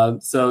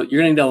 So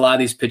you're going to need a lot of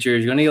these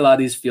pitchers. You're going to need a lot of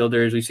these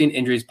fielders. We've seen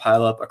injuries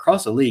pile up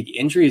across the league.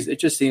 Injuries, it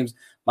just seems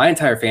my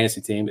entire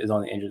fantasy team is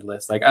on the injured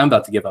list. Like, I'm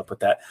about to give up with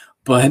that.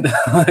 But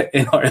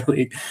in our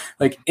league,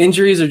 like,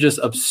 injuries are just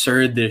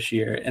absurd this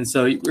year. And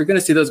so we're going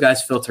to see those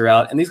guys filter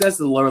out. And these guys at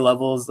the lower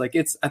levels, like,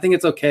 I think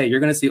it's okay. You're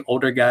going to see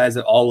older guys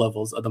at all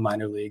levels of the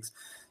minor leagues.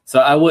 So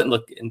I wouldn't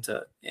look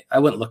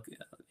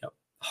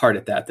hard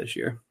at that this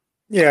year.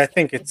 Yeah, I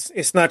think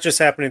it's not just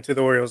happening to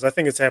the Orioles. I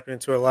think it's happening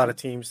to a lot of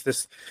teams.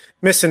 This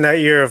missing that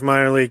year of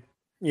minor league,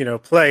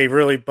 play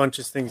really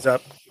bunches things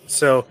up.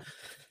 So,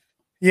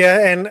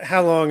 yeah, and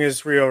how long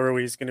is Rio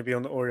Ruiz going to be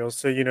on the Orioles?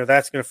 So,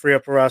 that's going to free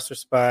up a roster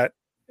spot,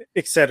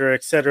 et cetera,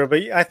 et cetera.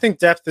 But I think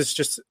depth is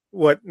just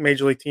what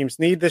major league teams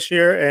need this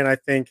year, and I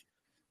think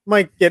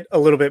might get a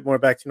little bit more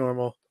back to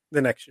normal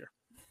the next year.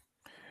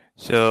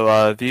 So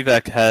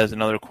Vivek has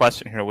another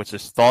question here, which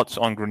is thoughts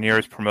on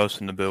Grenier's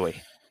promotion to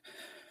Bowie.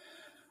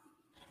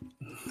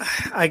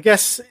 I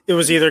guess it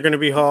was either going to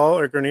be Hall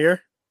or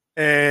Grenier,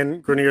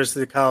 and Grenier's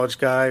the college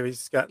guy.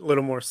 He's got a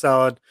little more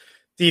solid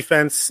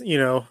defense,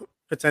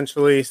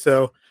 potentially.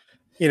 So,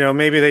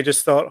 maybe they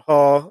just thought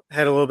Hall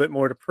had a little bit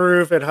more to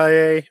prove at high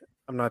A.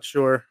 I'm not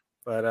sure,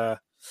 but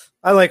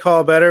I like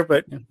Hall better.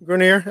 But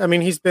Grenier,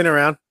 he's been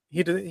around.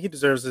 He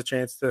deserves a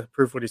chance to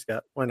prove what he's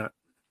got. Why not?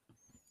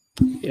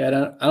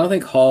 Yeah, I don't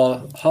think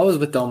Hall was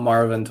with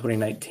Delmarva in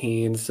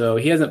 2019, so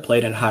he hasn't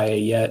played in high A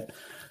yet.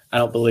 I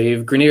don't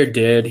believe. Grenier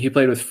did. He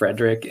played with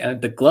Frederick, and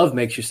the glove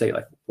makes you say,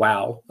 like,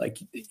 wow. Like,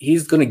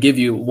 he's going to give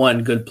you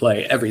one good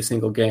play every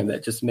single game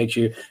that just makes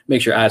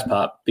your eyes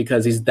pop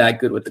because he's that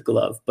good with the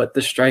glove. But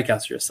the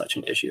strikeouts are just such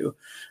an issue.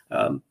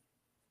 But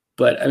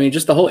But I mean,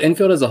 just the whole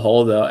infield as a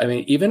whole, though. I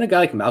mean, even a guy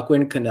like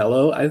Malcolm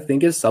Canelo, I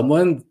think is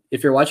someone,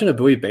 if you're watching a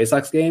Bowie Bay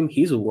Sox game,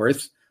 he's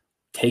worth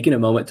taking a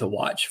moment to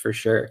watch for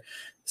sure.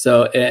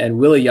 So, and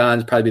Willie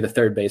Jan's probably be the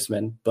third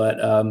baseman,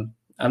 but I'm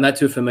not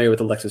too familiar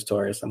with Alexis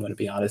Torres, I'm going to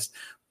be honest.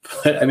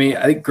 But I mean,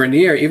 I think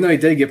Grenier, even though he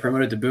did get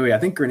promoted to Bowie, I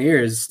think Grenier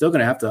is still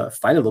going to have to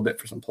fight a little bit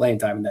for some playing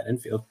time in that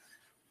infield.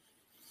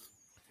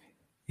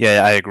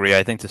 Yeah, I agree.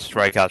 I think the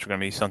strikeouts are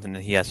going to be something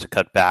that he has to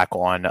cut back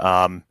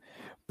on.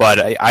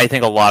 But I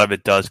think a lot of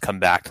it does come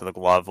back to the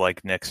glove,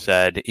 like Nick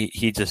said.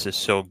 He just is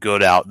so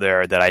good out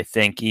there that I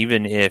think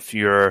even if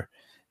you're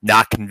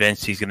not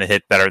convinced he's going to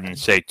hit better than,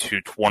 say,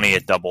 220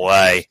 at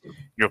AA,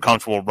 you're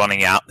comfortable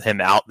running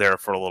him out there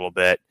for a little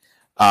bit.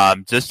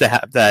 Just to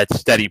have that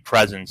steady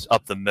presence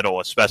up the middle,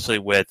 especially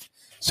with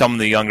some of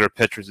the younger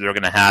pitchers that are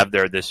going to have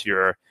there this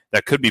year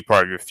that could be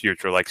part of your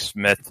future, like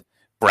Smith,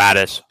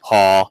 Bratis,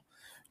 Hall.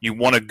 You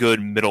want a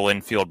good middle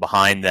infield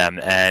behind them,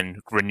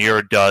 and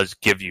Grenier does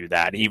give you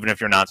that, even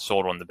if you're not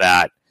sold on the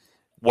bat.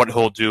 What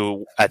he'll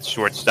do at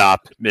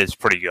shortstop is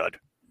pretty good.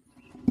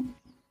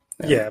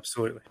 Yeah,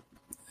 absolutely.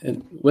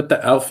 And with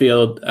the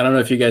outfield, I don't know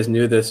if you guys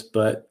knew this,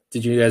 but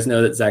did you guys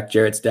know that Zach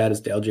Jarrett's dad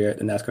is Dale Jarrett,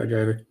 the NASCAR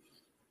driver?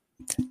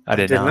 I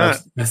did not.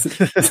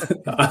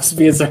 I was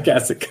being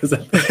sarcastic because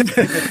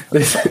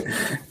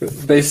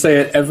they say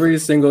it every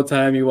single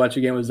time you watch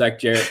a game with Zach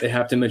Jarrett. They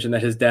have to mention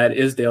that his dad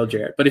is Dale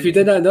Jarrett. But if you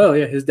did not know,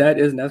 yeah, his dad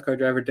is NASCAR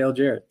driver Dale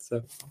Jarrett.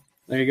 So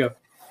there you go.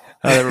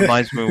 That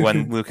reminds me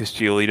when Lucas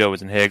Giolito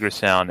was in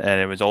Hagerstown,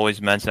 and it was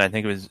always mentioned. I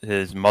think it was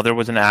his mother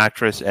was an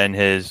actress, and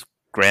his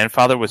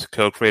grandfather was a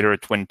co-creator of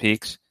Twin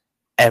Peaks.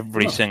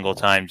 Every single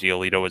time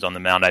Giolito was on the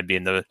mound, I'd be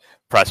in the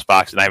press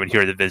box, and I would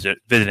hear the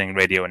visiting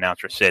radio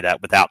announcer say that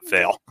without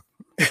fail.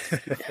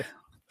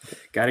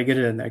 Got to get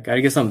it in there. Got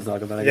to get something to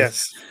talk about. I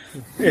guess.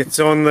 It's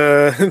on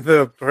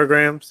the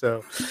program,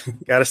 so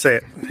got to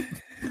say it.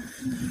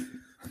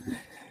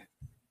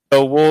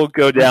 So we'll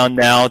go down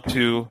now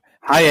to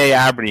High A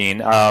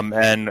Aberdeen,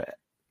 and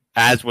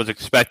as was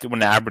expected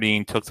when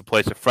Aberdeen took the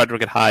place of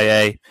Frederick at High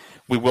A,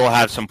 we will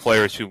have some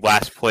players who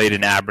last played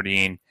in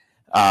Aberdeen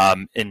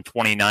in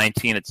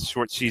 2019 at the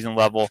short season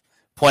level,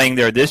 playing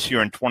there this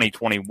year in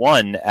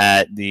 2021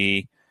 at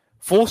the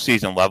full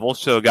season level.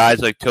 So guys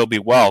like Toby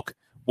Welk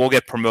will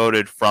get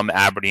promoted from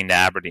Aberdeen to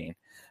Aberdeen.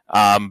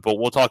 But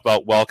we'll talk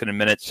about Welk in a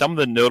minute. Some of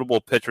the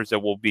notable pitchers that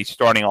will be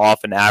starting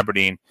off in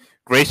Aberdeen,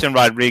 Grayson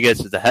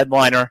Rodriguez is the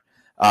headliner.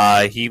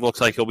 He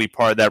looks like he'll be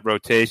part of that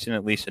rotation,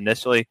 at least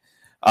initially.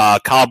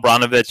 Kyle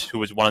Bronovich, who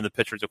was one of the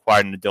pitchers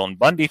acquired in the Dylan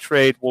Bundy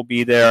trade, will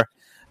be there.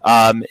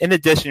 In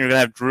addition, you're going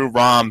to have Drew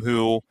Rom,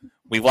 who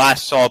we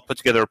last saw put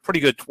together a pretty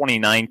good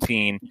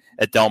 2019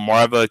 at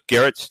Delmarva.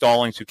 Garrett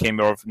Stallings, who came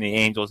over from the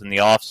Angels in the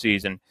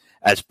offseason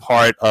as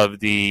part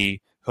of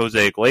the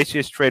Jose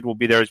Iglesias trade, will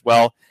be there as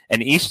well.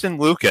 And Easton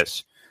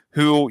Lucas,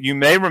 who you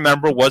may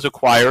remember was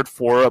acquired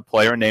for a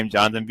player named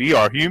Jonathan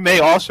Villar, who you may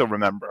also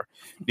remember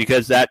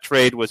because that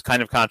trade was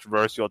kind of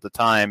controversial at the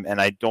time,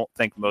 and I don't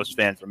think most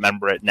fans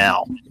remember it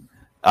now.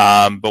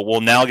 But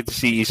we'll now get to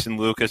see Easton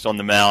Lucas on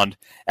the mound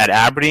at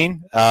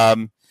Aberdeen.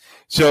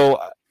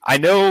 So I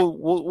know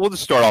we'll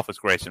just start off with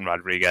Grayson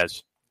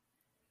Rodriguez.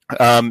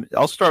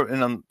 I'll start,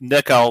 and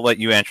Nick, I'll let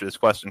you answer this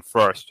question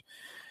first.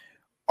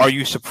 Are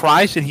you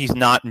surprised that he's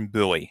not in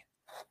Bowie?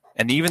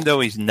 And even though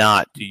he's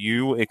not, do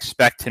you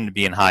expect him to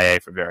be in High A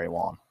for very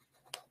long?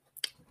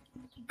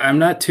 I'm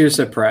not too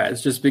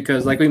surprised, just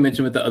because, like we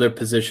mentioned with the other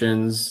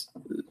positions,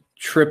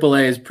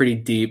 AAA is pretty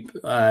deep.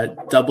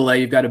 AA,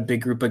 you've got a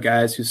big group of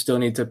guys who still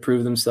need to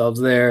prove themselves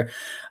there.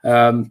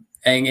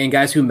 And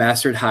guys who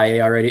mastered High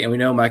A already. And we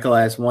know Michael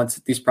Elias wants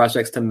these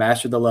prospects to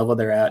master the level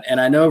they're at. And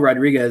I know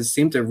Rodriguez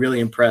seemed to really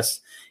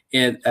impress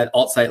at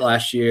Alt-Site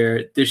last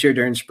year, this year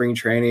during spring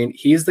training.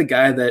 He's the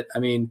guy that, I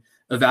mean,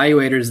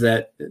 evaluators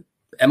that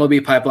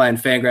MLB Pipeline,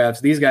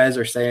 Fangraphs, these guys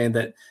are saying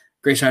that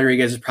Grayson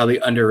Rodriguez is probably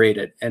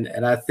underrated. And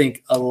I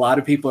think a lot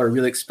of people are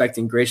really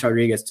expecting Grayson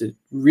Rodriguez to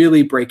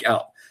really break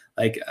out.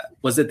 Like,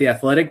 was it The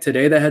Athletic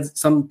today that had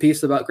some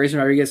piece about Grayson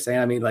Rodriguez saying,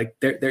 I mean, like,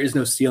 there is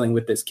no ceiling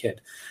with this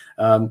kid.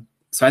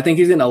 So I think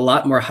he's getting a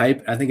lot more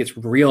hype. I think it's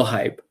real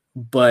hype.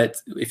 But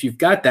if you've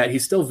got that,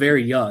 he's still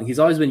very young. He's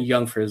always been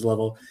young for his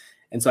level.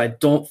 And so I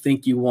don't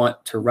think you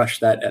want to rush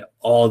that at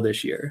all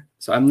this year.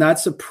 So I'm not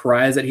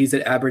surprised that he's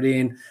at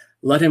Aberdeen.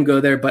 Let him go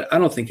there, but I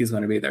don't think he's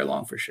going to be there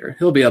long for sure.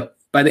 He'll be up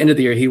by the end of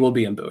the year. He will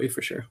be in Bowie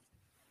for sure.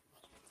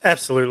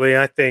 Absolutely.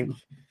 I think,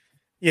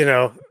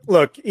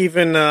 look,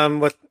 even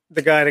with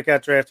the guy that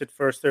got drafted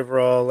first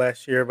overall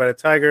last year by the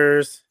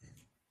Tigers,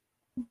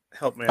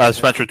 help me.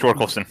 Spencer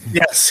Torkelson.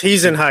 Yes,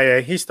 he's in High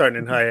A. He's starting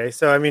in High A.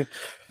 So, I mean,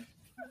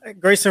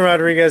 Grayson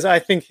Rodriguez, I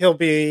think he'll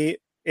be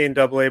in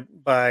AA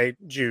by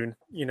June.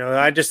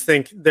 I just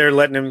think they're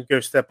letting him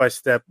go step by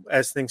step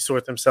as things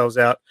sort themselves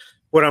out.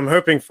 What I'm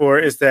hoping for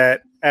is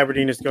that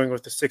Aberdeen is going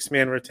with the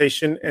 6-man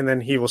rotation, and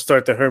then he will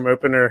start the home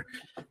opener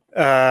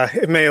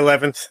May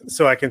 11th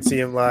so I can see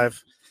him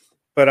live.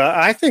 But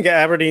I think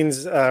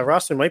Aberdeen's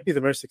roster might be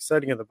the most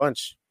exciting of the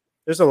bunch.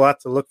 There's a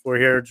lot to look for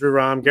here. Drew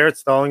Rom, Garrett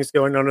Stallings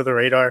going under the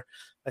radar.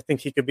 I think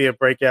he could be a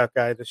breakout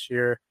guy this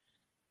year.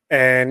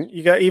 And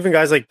you got even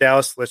guys like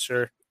Dallas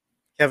Litcher,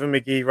 Kevin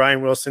McGee,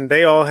 Ryan Wilson.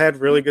 They all had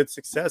really good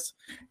success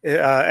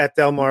at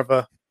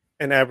Delmarva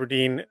and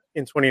Aberdeen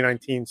in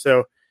 2019.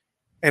 So,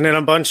 and then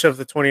a bunch of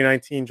the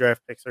 2019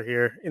 draft picks are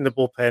here in the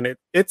bullpen.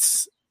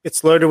 It's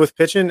loaded with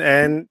pitching,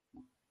 and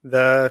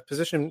the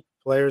position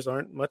players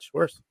aren't much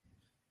worse.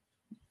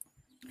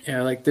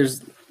 Yeah, like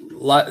there's a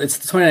lot. It's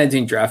the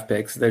 2019 draft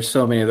picks. There's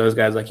so many of those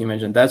guys, like you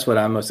mentioned. That's what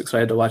I'm most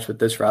excited to watch with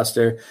this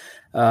roster.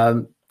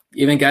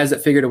 Even guys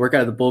that figure to work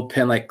out of the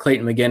bullpen, like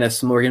Clayton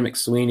McGinnis, Morgan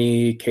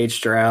McSweeney, Cade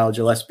Stroud,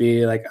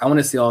 Gillespie. Like, I want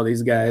to see all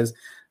these guys.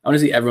 I want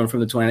to see everyone from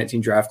the 2019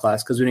 draft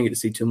class because we didn't get to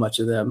see too much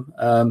of them.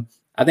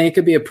 I think it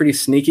could be a pretty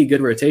sneaky good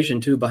rotation,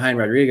 too, behind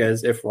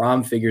Rodriguez if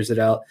Rom figures it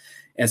out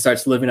and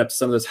starts living up to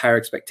some of those higher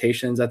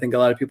expectations I think a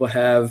lot of people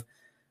have.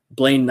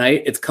 Blaine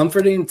Knight, it's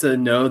comforting to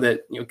know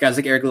that guys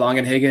like Eric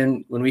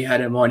Longenhagen, when we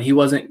had him on, he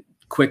wasn't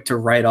quick to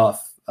write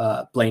off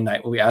Blaine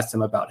Knight when we asked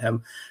him about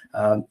him,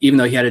 even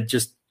though he had a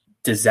just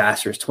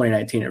disastrous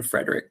 2019 in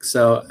Frederick.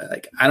 So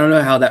I don't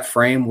know how that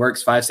frame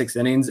works 5-6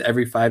 innings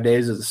every 5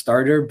 days as a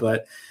starter,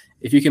 but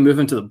if you can move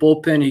him to the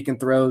bullpen, he can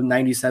throw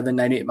 97,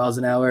 98 miles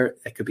an hour.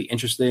 It could be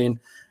interesting.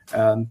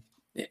 And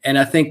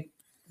I think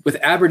with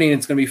Aberdeen,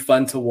 it's going to be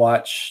fun to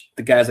watch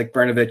the guys like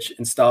Brnovich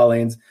and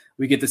Stallings.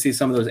 We get to see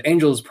some of those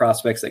Angels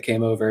prospects that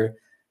came over.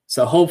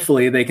 So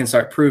hopefully they can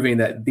start proving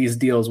that these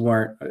deals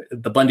weren't –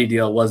 the Bundy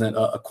deal wasn't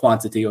a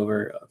quantity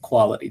over a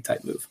quality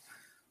type move.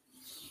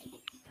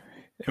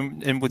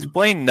 And with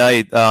Blaine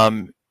Knight,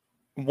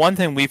 one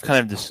thing we've kind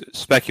of just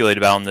speculated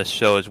about on this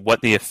show is what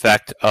the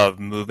effect of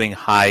moving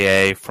high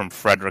A from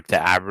Frederick to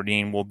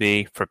Aberdeen will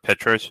be for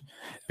pitchers,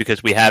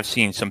 because we have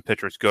seen some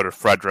pitchers go to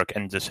Frederick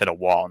and just hit a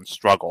wall and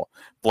struggle.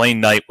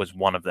 Blaine Knight was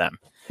one of them.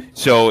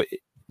 So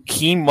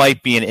he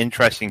might be an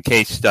interesting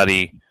case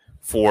study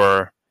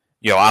for,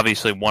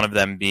 obviously one of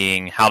them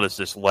being how does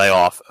this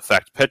layoff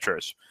affect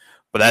pitchers?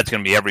 But that's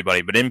going to be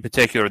everybody. But in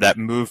particular, that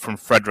move from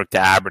Frederick to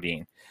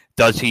Aberdeen.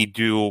 Does he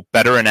do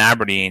better in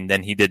Aberdeen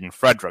than he did in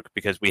Frederick?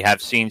 Because we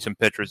have seen some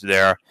pitchers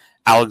there,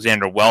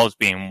 Alexander Wells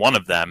being one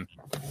of them,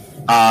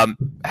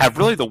 have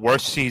really the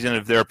worst season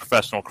of their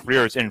professional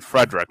careers in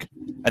Frederick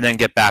and then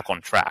get back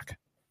on track.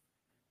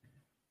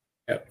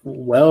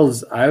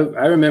 Wells, I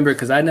remember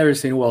because I'd never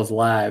seen Wells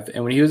live.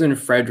 And when he was in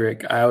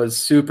Frederick, I was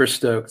super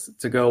stoked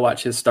to go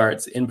watch his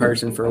starts in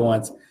person for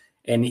once.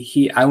 And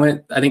I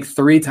went, I think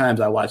 3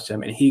 times I watched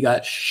him, and he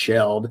got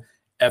shelled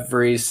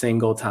every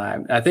single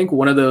time. I think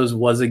one of those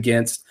was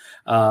against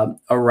a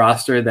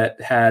roster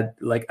that had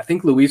I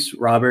think Luis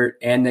Robert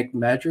and Nick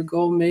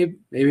Madrigal,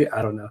 maybe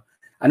I don't know.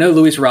 I know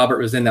Luis Robert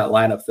was in that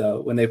lineup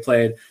though when they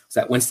played. Was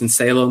that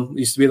Winston-Salem?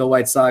 Used to be the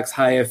White Sox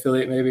high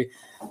affiliate maybe.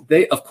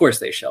 Of course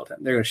they shelled him.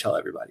 They're going to shell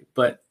everybody.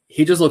 But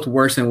he just looked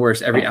worse and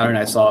worse every outing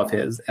I saw of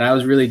his. And I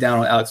was really down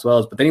on Alex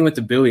Wells, but then he went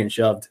to Bowie and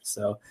shoved.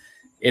 So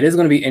it is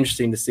going to be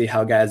interesting to see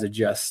how guys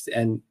adjust.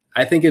 And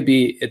I think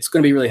it's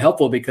going to be really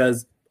helpful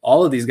because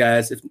all of these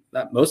guys, if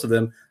not most of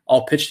them,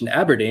 all pitched in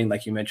Aberdeen,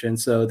 like you mentioned.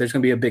 So there's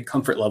going to be a big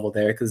comfort level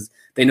there because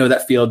they know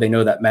that field, they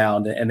know that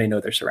mound, and they know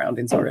their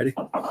surroundings already.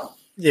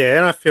 Yeah,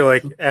 and I feel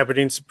like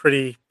Aberdeen's a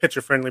pretty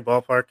pitcher-friendly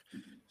ballpark.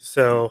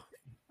 So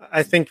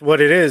I think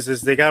what it is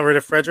they got rid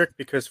of Frederick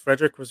because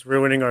Frederick was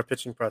ruining our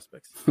pitching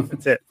prospects.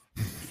 That's it.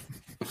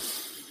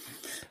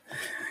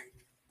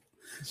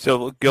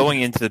 So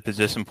going into the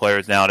position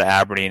players now to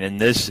Aberdeen,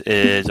 and this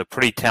is a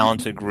pretty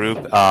talented group.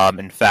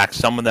 In fact,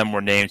 some of them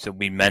were names that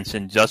we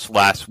mentioned just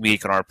last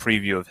week in our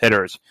preview of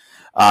hitters.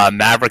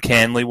 Maverick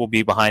Hanley will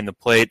be behind the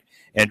plate.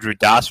 Andrew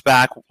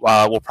Dasbach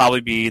will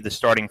probably be the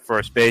starting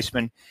first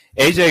baseman.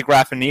 AJ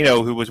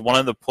Graffinino, who was one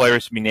of the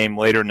players to be named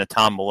later in the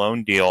Tom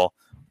Malone deal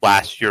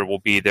last year, will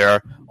be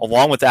there,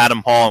 along with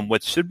Adam Holland,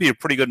 which should be a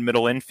pretty good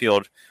middle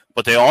infield.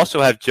 But they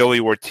also have Joey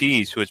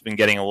Ortiz, who has been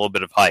getting a little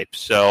bit of hype.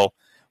 So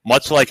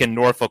much like in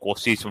Norfolk, we'll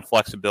see some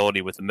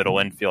flexibility with the middle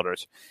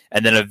infielders.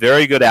 And then a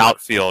very good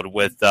outfield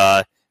with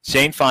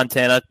Shane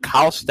Fontana,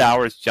 Kyle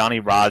Stowers, Johnny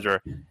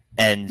Roger,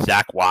 and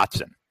Zach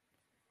Watson.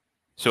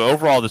 So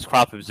overall, this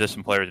crop of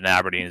position players in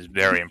Aberdeen is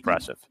very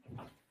impressive.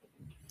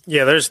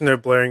 Yeah, there's no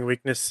blaring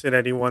weakness in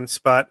any one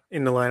spot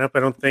in the lineup, I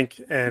don't think.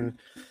 And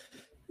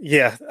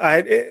yeah,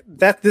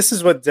 this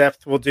is what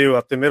depth will do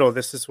up the middle.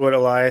 This is what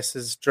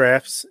Elias's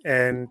drafts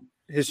and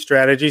his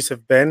strategies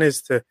have been,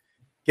 is to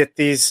get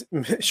these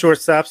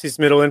shortstops, these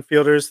middle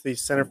infielders,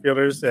 these center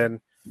fielders,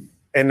 and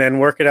then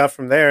work it out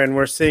from there. And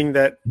we're seeing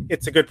that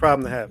it's a good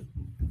problem to have.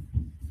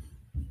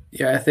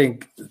 Yeah, I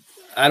think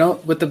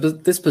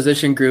with this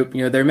position group,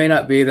 there may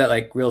not be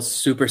that real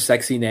super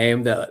sexy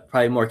name that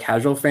probably more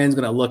casual fans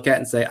going to look at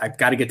and say, I've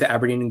got to get to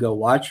Aberdeen and go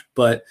watch.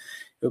 But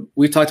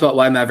we've talked about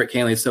why Maverick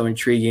Hanley is so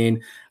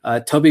intriguing.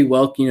 Toby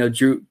Welk,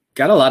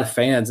 got a lot of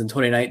fans in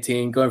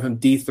 2019, going from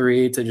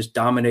D3 to just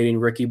dominating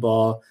rookie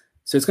ball.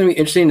 So it's going to be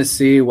interesting to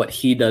see what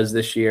he does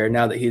this year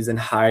now that he's in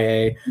high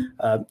A.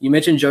 You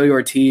mentioned Joey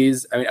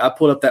Ortiz. I mean, I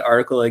pulled up that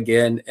article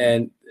again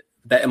and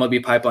that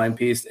MLB Pipeline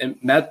piece, and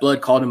Matt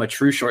Blood called him a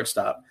true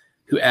shortstop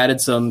who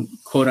added some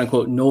quote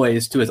unquote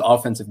noise to his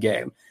offensive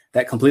game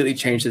that completely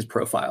changed his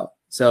profile.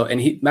 So,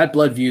 and Matt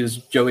Blood views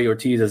Joey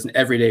Ortiz as an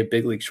everyday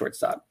big league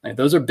shortstop. Like,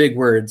 those are big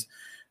words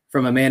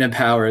from a man in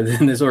power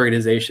in this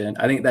organization.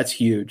 I think that's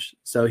huge.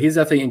 So he's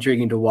definitely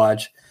intriguing to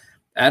watch.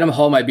 Adam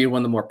Hall might be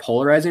one of the more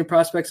polarizing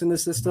prospects in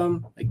this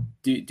system. Like,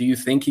 do you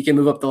think he can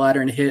move up the ladder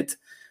and hit?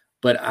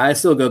 But I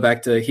still go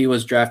back to, he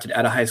was drafted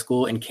out of high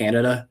school in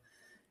Canada.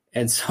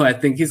 And so I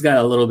think he's got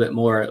a little bit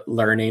more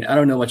learning. I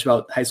don't know much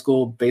about high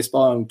school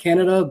baseball in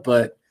Canada,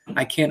 but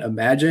I can't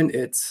imagine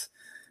it's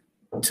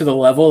to the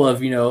level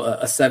of,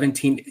 a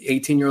 17,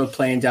 18-year-old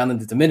playing down in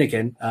the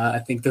Dominican. I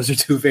think those are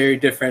two very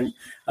different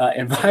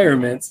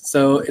environments.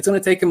 So it's going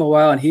to take him a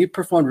while, and he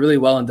performed really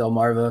well in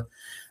Delmarva.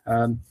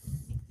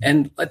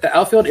 And like, the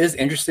outfield is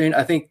interesting.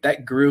 I think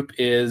that group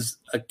is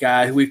a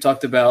guy who we've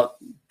talked about.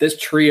 This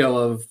trio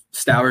of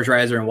Stowers,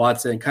 Reiser, and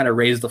Watson kind of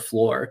raised the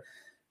floor.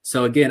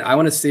 So again, I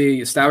want to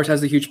see, Stowers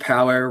has a huge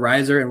power.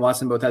 Reiser and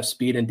Watson both have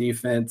speed and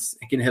defense.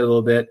 It can hit a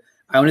little bit.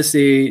 I want to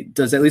see,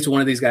 does at least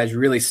one of these guys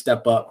really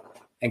step up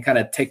and kind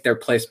of take their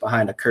place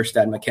behind a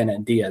Kjerstad, McKenna,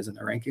 and Diaz in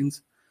the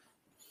rankings?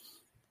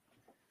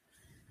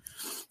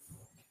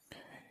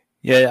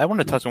 Yeah, I want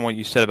to touch on what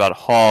you said about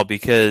Hall,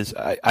 because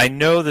I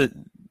know that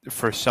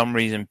for some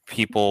reason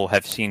people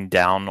have seen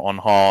down on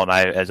Hall, and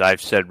as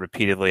I've said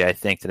repeatedly, I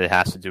think that it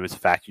has to do with the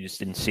fact you just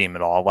didn't see him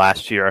at all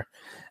last year,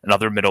 and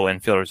other middle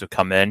infielders have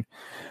come in.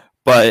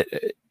 But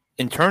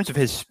in terms of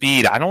his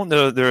speed, I don't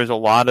know there's a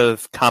lot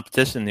of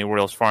competition in the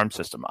Orioles farm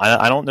system.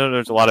 I don't know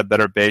there's a lot of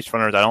better base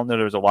runners. I don't know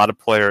there's a lot of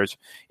players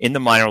in the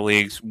minor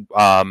leagues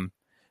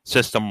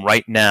system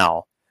right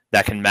now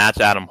that can match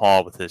Adam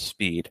Hall with his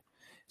speed.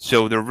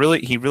 So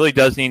he really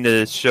does need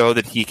to show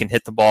that he can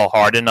hit the ball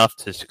hard enough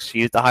to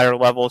succeed at the higher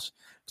levels,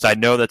 because I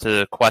know that's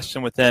a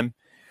question with him.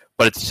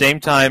 But at the same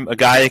time, a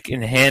guy that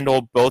can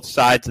handle both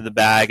sides of the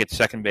bag at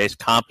second base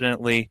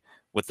competently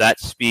with that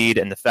speed,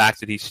 and the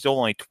fact that he's still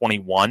only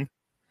 21,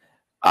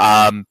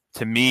 to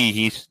me,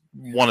 he's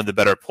one of the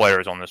better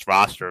players on this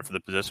roster, for the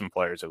position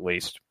players at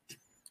least.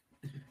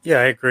 Yeah,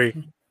 I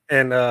agree.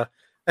 And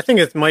I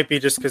think it might be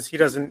just because he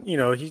doesn't,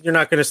 you're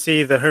not going to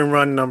see the home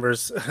run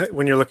numbers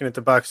when you're looking at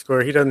the box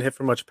score. He doesn't hit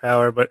for much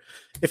power, but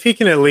if he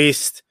can at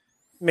least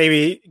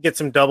maybe get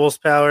some doubles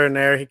power in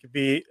there, he could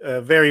be a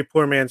very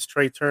poor man's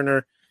Trey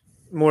Turner,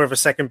 more of a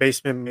second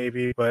baseman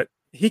maybe, but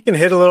he can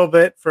hit a little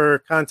bit for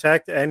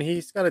contact, and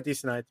he's got a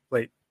decent eye at the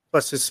plate,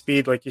 plus his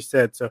speed, like you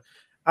said. So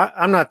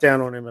I'm not down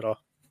on him at all.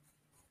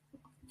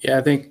 Yeah,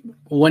 I think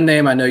one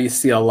name I know you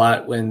see a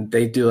lot when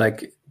they do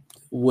like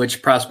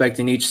which prospect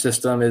in each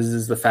system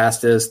is the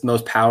fastest,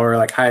 most power,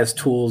 like highest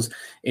tools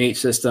in each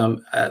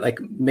system.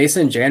 Like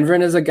Mason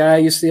Janvrin is a guy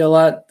you see a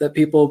lot that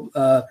people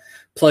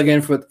plug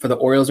in for the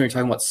Orioles when you're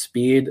talking about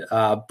speed.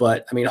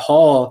 But I mean,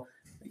 Hall,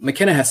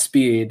 McKenna has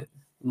speed,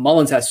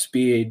 Mullins has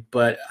speed,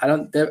 but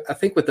I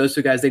think with those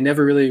two guys, they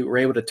never really were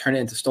able to turn it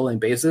into stolen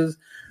bases.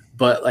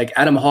 But like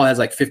Adam Hall has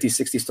like 50,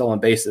 60 stolen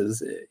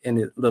bases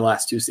in the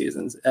last two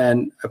seasons.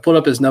 And I pulled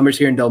up his numbers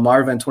here in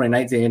Delmarva in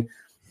 2019.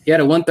 He had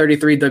a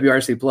 133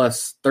 WRC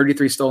plus,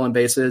 33 stolen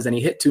bases, and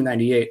he hit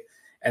 298.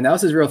 And that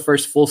was his real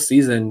first full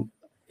season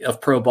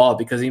of pro ball,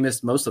 because he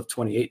missed most of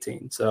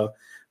 2018. So,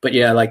 but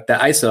yeah, like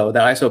that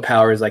ISO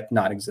power is like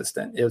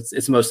non-existent.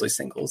 It's mostly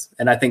singles.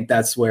 And I think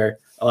that's where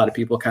a lot of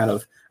people kind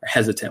of are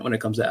hesitant when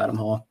it comes to Adam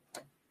Hall.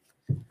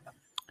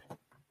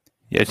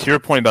 Yeah, to your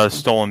point about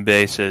stolen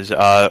bases,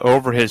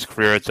 over his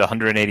career, it's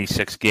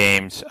 186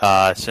 games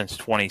since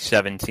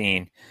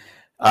 2017.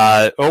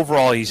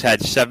 Overall, he's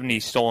had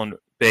 70 stolen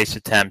base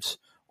attempts,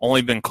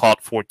 only been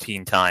caught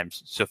 14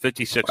 times. So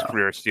 56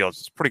 career steals.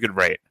 It's a pretty good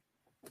rate.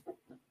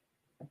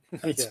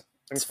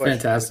 It's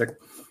fantastic.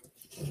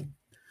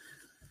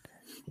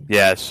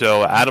 Yeah,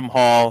 so Adam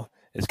Hall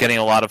is getting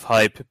a lot of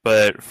hype,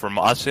 but from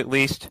us at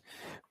least.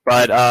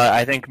 But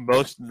I think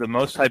the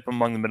most hype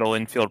among the middle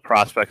infield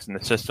prospects in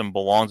the system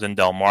belongs in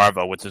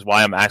Delmarva, which is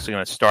why I'm actually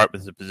going to start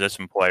with the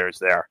position players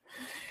there.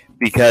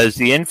 Because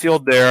the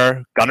infield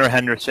there, Gunnar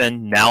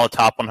Henderson, now a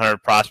top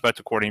 100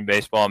 prospect according to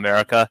Baseball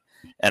America,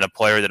 and a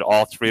player that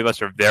all three of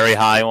us are very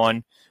high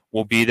on,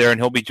 will be there. And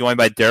he'll be joined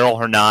by Darell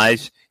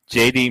Hernaiz,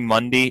 J.D.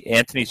 Mundy,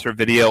 Anthony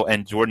Servideo,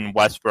 and Jordan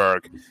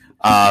Westberg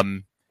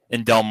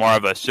in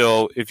Delmarva.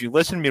 So if you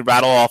listen to me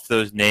rattle off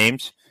those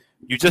names,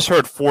 you just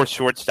heard 4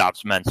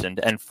 shortstops mentioned,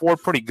 and 4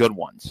 pretty good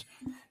ones.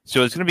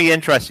 So it's going to be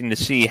interesting to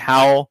see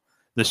how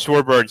the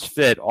Shorebirds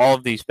fit all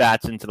of these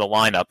bats into the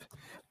lineup.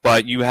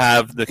 But you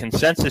have the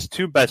consensus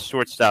 2 best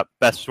shortstop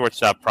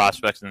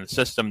prospects in the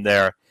system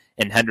there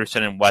in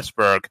Henderson and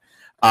Westberg.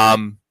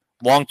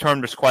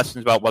 Long-term, there's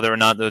questions about whether or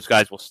not those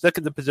guys will stick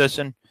at the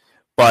position,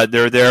 but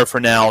they're there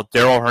for now.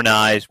 Darell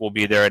Hernaiz will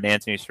be there, and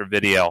Anthony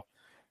Servideo.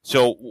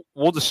 So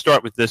we'll just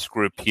start with this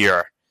group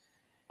here.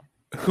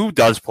 Who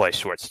does play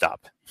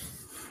shortstop?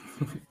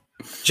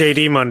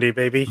 JD Mundy,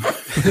 baby.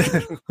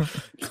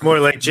 More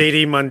like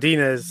JD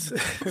Mundinez.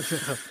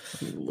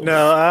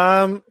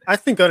 No, I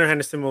think Gunnar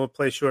Henderson will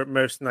play short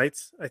most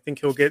nights. I think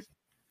he'll get,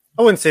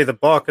 I wouldn't say the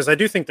ball, because I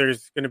do think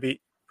there's going to be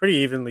pretty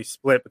evenly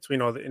split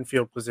between all the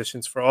infield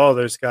positions for all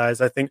those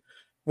guys. I think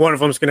one of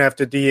them is going to have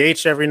to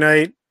DH every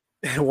night.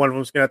 one of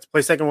them's going to have to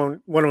play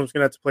second, one of them's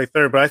going to have to play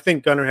third. But I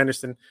think Gunnar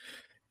Henderson,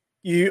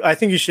 I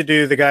think you should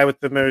do the guy with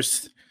the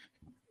most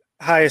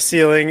highest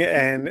ceiling,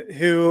 and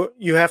who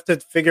you have to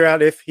figure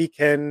out if he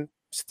can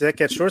stick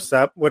at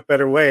shortstop. What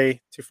better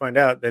way to find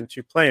out than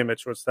to play him at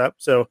shortstop?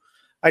 So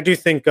I do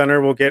think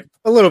Gunnar will get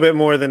a little bit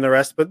more than the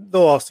rest, but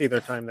they'll all see their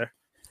time there.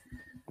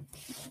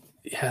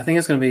 Yeah, I think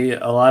it's going to be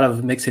a lot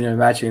of mixing and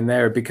matching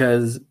there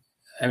because,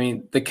 I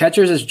mean, the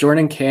catchers is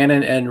Jordan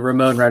Cannon and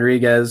Ramon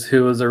Rodriguez,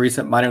 who was a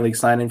recent minor league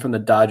signing from the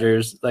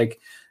Dodgers. Like,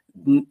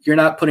 you're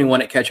not putting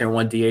one at catcher and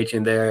one DH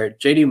in there.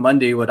 JD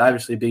Mundy would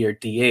obviously be your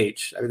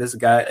DH. I mean, this is a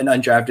guy, an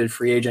undrafted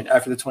free agent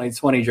after the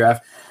 2020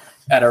 draft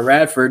at a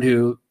Radford,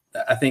 who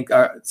I think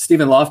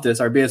Stephen Loftus,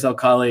 our BSL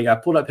colleague, I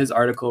pulled up his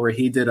article where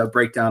he did a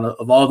breakdown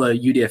of all the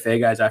UDFA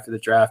guys after the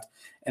draft.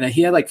 And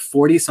he had like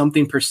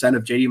 40-something%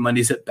 of JD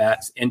Mundy's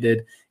at-bats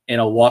ended in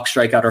a walk,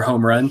 strikeout, or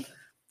home run.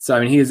 So, I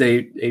mean, he is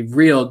a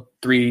real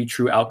 3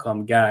 true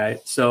outcome guy.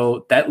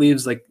 So that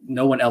leaves like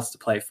no one else to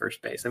play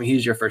first base. I mean,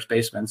 he's your first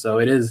baseman. So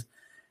it is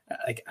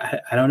like,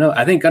 I don't know.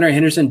 I think Gunnar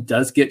Henderson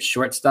does get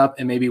shortstop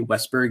and maybe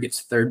Westberg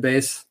gets third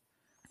base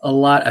a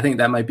lot. I think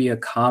that might be a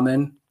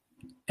common.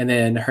 And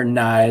then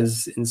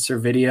Hernandez and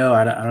Servideo,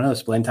 I don't know,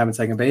 splitting time at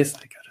second base.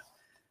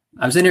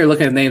 I'm sitting here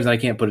looking at names and I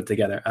can't put it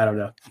together. I don't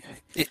know.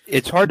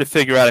 It's hard to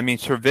figure out. I mean,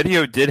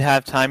 Servideo did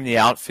have time in the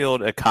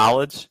outfield at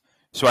college,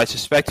 so I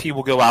suspect he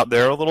will go out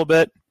there a little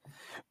bit.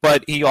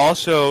 But he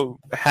also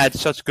had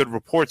such good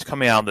reports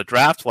coming out of the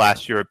draft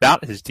last year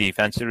about his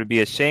defense. It would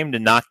be a shame to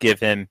not give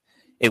him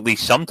at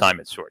least some time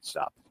at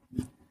shortstop.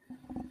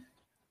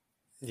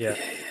 Yeah.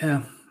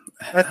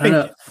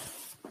 I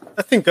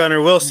think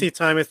Gunnar will see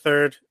time at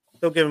third.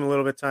 They'll give him a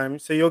little bit of time.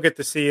 So you'll get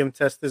to see him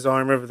test his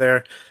arm over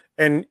there.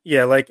 And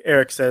yeah, like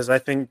Eric says, I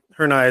think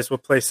Hernandez will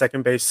play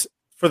second base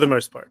for the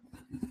most part.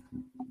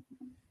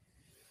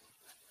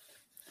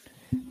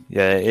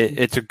 Yeah,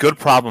 it's a good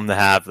problem to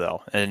have,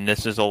 though. And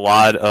this is a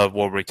lot of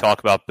where we talk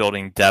about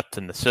building depth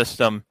in the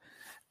system.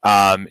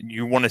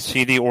 You want to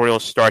see the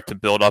Orioles start to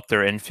build up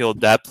their infield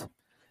depth.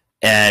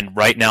 And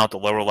right now at the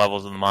lower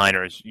levels of the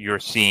minors, you're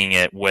seeing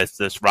it with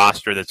this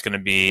roster that's going to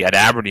be at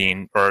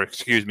Aberdeen,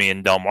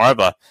 in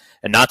Delmarva.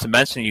 And not to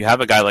mention, you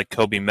have a guy like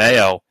Kobe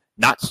Mayo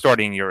not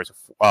starting here as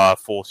a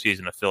full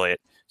season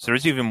affiliate. So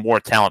there's even more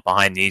talent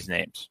behind these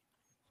names.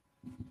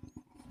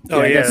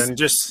 Oh, yeah, and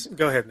just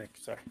go ahead, Nick.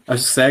 Sorry. I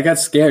was just saying, I got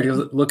scared. He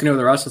was looking over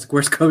the roster. I was like,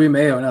 where's Kobe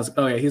Mayo? And I was like,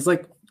 oh, yeah, he's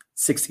like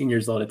 16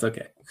 years old. It's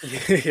okay.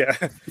 Yeah.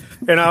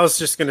 And I was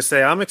just going to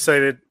say, I'm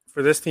excited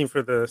for this team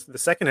for the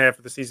second half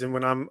of the season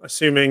when I'm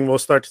assuming we'll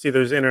start to see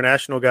those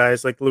international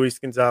guys like Luis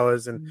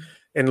Gonzalez and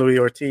Luis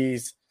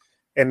Ortiz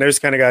and those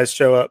kind of guys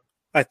show up.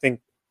 I think,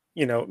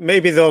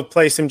 maybe they'll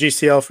play some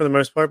GCL for the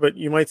most part, but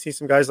you might see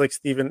some guys like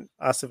Steven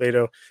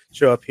Acevedo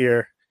show up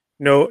here.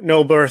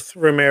 No Berth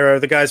Romero,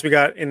 the guys we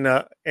got in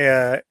the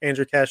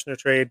Andrew Cashner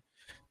trade.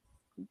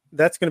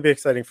 That's going to be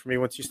exciting for me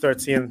once you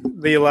start seeing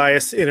the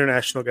Elias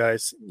international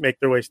guys make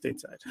their way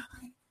stateside.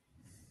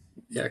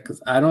 Yeah,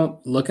 because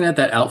looking at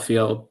that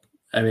outfield,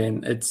 I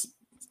mean, it's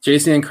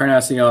JC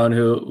Encarnacion,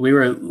 who we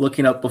were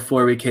looking up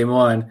before we came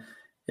on.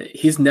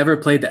 He's never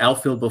played the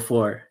outfield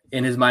before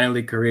in his minor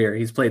league career.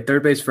 He's played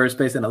third base, first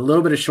base, and a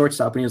little bit of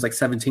shortstop when he was like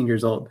 17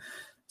 years old.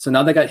 So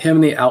now they got him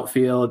in the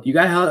outfield. You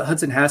got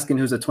Hudson Haskin,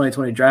 who's a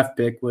 2020 draft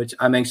pick, which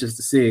I'm anxious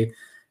to see.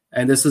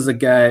 And this is a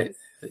guy,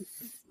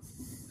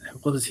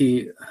 what was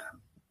he?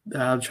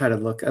 I'll try to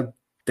look. I'm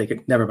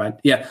thinking, never mind.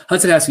 Yeah,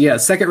 Hudson Haskin,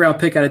 second round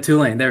pick out of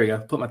Tulane. There we go.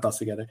 Put my thoughts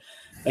together.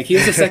 Like he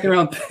was a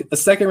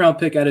second round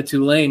pick out of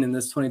Tulane in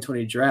this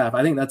 2020 draft.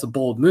 I think that's a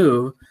bold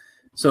move.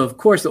 So of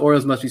course the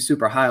Orioles must be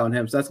super high on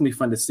him. So that's gonna be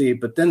fun to see.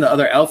 But then the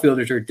other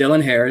outfielders are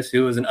Dylan Harris,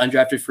 who was an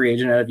undrafted free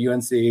agent out of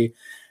UNC,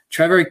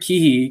 Trevor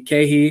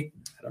Keehee.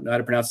 I don't know how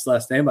to pronounce his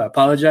last name. I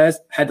apologize.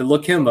 Had to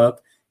look him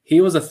up. He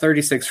was a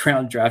 36th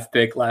round draft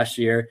pick last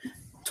year,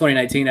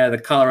 2019, out of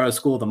the Colorado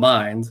School of the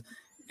Mines.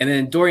 And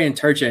then Dorian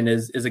Turchin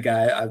is a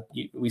guy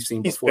we've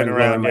seen before. He's been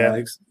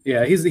around,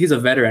 yeah. He's a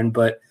veteran,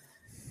 but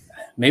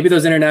maybe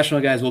those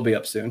international guys will be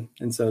up soon.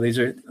 And so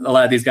a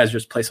lot of these guys are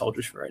just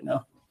placeholders for right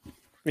now.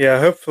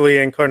 Yeah, hopefully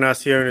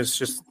Encarnacion has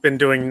just been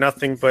doing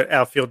nothing but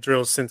outfield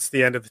drills since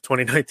the end of the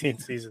 2019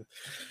 season.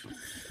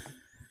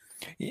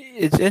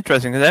 It's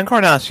interesting because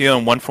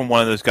Encarnacion went from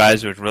one of those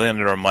guys who was really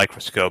under a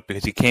microscope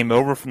because he came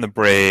over from the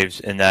Braves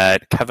in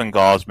that Kevin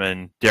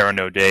Gausman, Darren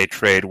O'Day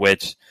trade,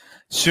 which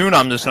soon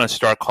I'm just going to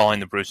start calling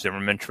the Bruce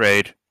Zimmerman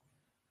trade.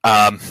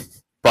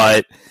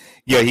 But,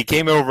 yeah, he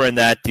came over in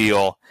that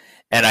deal,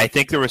 and I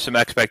think there were some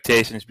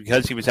expectations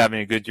because he was having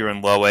a good year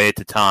in low A at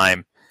the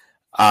time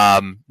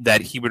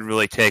that he would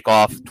really take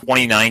off.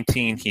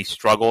 2019, he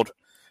struggled.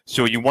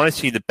 So you want to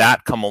see the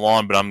bat come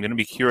along, but I'm going to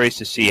be curious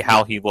to see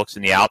how he looks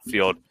in the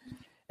outfield.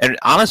 And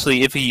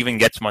honestly, if he even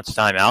gets much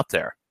time out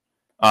there.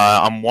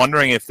 I'm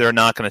wondering if they're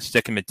not going to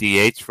stick him at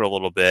DH for a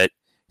little bit,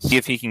 see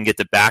if he can get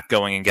the bat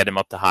going and get him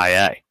up to high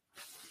A.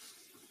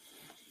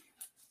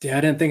 Yeah,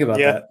 I didn't think about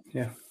that.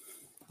 Yeah,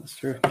 that's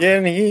true. Yeah,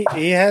 and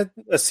he had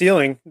a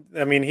ceiling.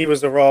 I mean, he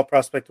was a raw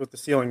prospect with the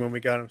ceiling when we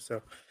got him.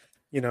 So,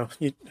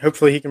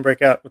 hopefully he can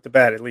break out with the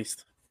bat at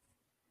least.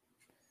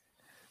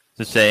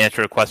 Just to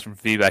answer a question from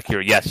feedback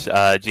here, yes,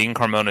 Gene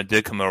Carmona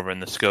did come over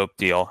in the scope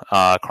deal.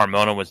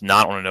 Carmona was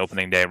not on an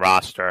opening day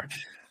roster.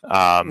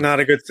 Not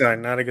a good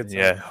sign. Not a good sign.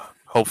 Yeah,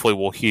 hopefully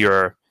we'll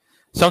hear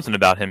something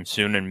about him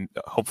soon and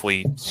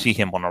hopefully see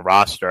him on a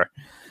roster.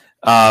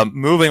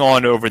 Moving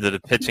on over to the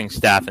pitching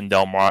staff in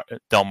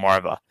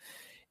Delmarva.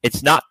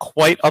 It's not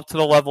quite up to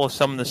the level of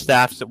some of the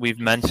staffs that we've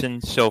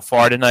mentioned so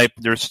far tonight,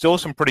 but there's still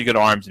some pretty good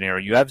arms in here.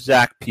 You have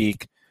Zach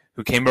Peak,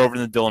 who came over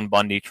in the Dylan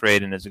Bundy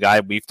trade and is a guy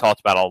we've talked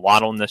about a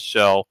lot on this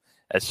show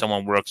as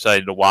someone we're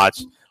excited to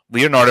watch.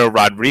 Leonardo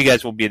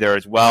Rodriguez will be there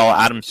as well.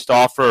 Adam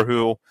Stauffer,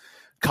 who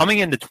coming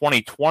into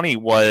 2020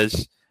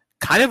 was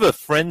kind of a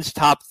fringe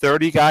top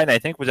 30 guy, and I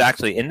think was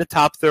actually in the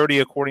top 30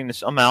 according to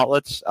some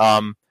outlets.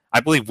 I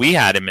believe we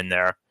had him in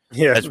there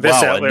as well.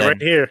 This outlet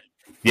right here.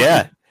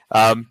 Yeah.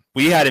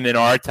 We had him in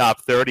our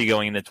top 30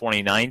 going into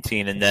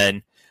 2019, and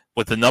then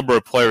with the number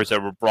of players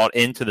that were brought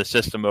into the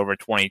system over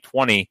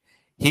 2020,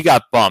 he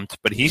got bumped,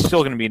 but he's still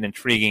going to be an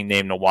intriguing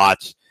name to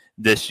watch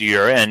this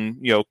year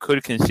and,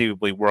 could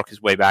conceivably work his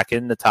way back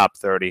in the top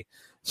 30.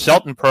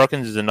 Shelton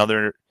Perkins is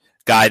another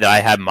guy that I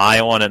have my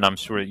eye on, and I'm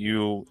sure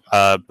you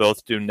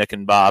both do, Nick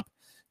and Bob,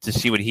 to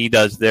see what he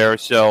does there.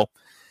 So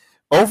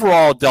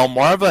overall,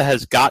 Delmarva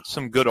has got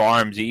some good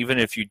arms, even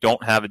if you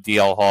don't have a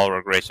DL Hall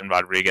or Grayson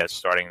Rodriguez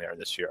starting there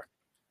this year.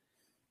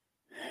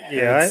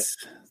 Yeah,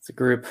 it's a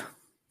group.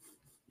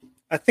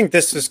 I think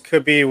this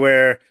could be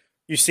where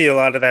you see a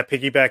lot of that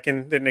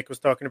piggybacking that Nick was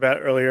talking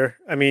about earlier.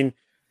 I mean,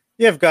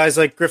 you have guys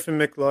like Griffin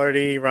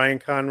McLarty, Ryan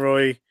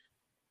Conroy,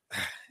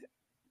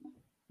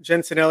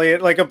 Jensen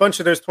Elliott, like a bunch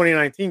of those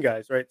 2019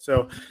 guys, right?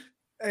 So,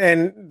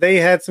 and they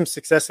had some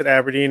success at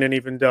Aberdeen and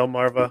even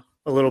Delmarva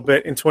a little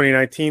bit in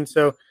 2019.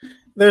 So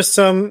there's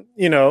some,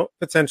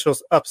 potential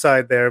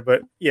upside there.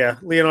 But yeah,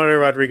 Leonardo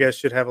Rodriguez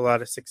should have a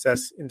lot of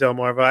success in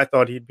Delmarva. I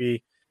thought he'd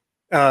be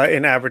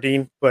in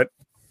Aberdeen, but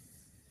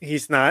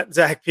he's not.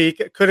 Zach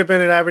Peak could have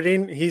been at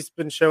Aberdeen. He's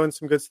been showing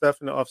some good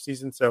stuff in the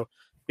offseason, so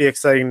be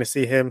exciting to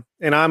see him.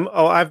 And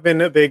I've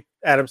been a big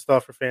Adam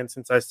Stauffer fan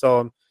since I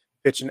saw him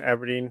pitch in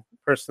Aberdeen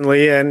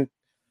personally. And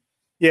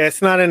yeah,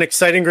 it's not an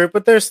exciting group,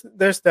 but there's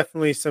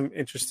definitely some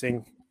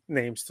interesting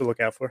names to look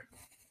out for.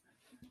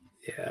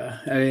 Yeah,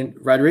 I mean,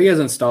 Rodriguez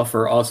and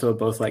Stauffer are also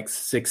both like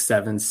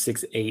 6'7",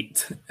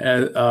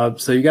 6'8".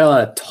 So you got a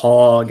lot of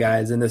tall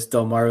guys in this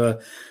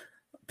Delmarva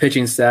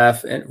pitching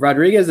staff. And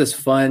Rodriguez is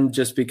fun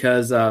just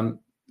because,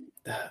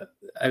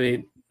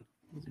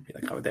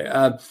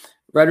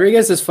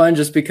 Rodriguez is fun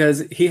just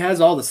because he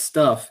has all the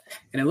stuff,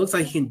 and it looks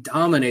like he can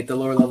dominate the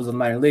lower levels of the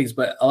minor leagues.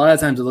 But a lot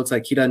of times, it looks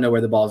like he doesn't know where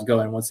the ball is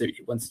going once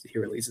he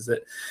releases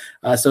it.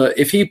 So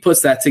if he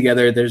puts that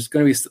together, there's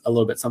going to be a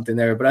little bit something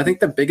there. But I think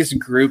the biggest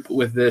group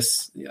with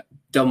this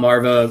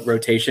Delmarva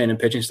rotation and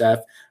pitching staff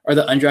are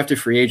the undrafted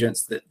free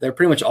agents. They're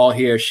pretty much all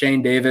here.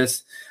 Shane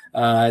Davis,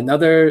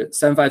 another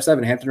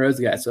 757 Hampton Roads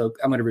guy, so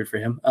I'm going to root for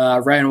him.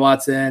 Ryan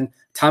Watson.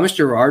 Thomas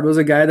Gerard was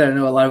a guy that I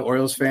know a lot of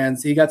Orioles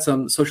fans. He got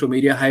some social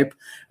media hype.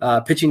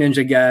 Pitching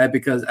ninja guy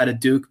out of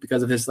Duke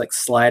because of his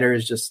slider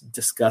is just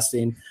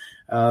disgusting.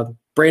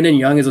 Brandon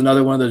Young is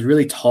another one of those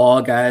really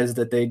tall guys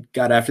that they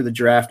got after the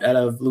draft out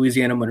of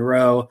Louisiana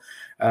Monroe.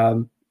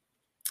 Zach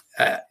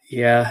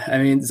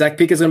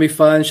Peak is going to be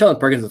fun. Sheldon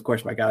Perkins, of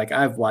course, my guy.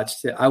 I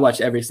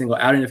watched every single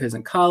outing of his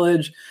in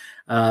college.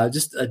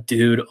 Just a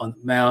dude on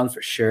the mound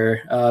for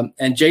sure.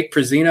 And Jake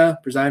Prezina,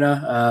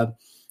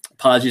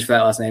 apologies for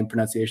that last name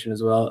pronunciation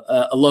as well.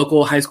 A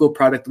local high school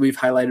product that we've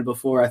highlighted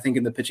before, I think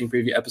in the pitching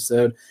preview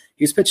episode.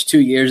 He's pitched 2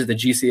 years at the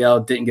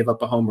GCL, didn't give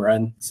up a home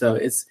run. So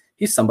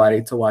he's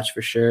somebody to watch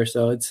for sure.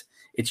 So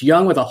it's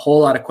young with a whole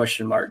lot of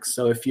question marks.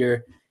 So if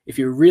you're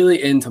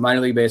really into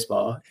minor league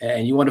baseball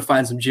and you want to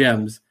find some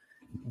gems,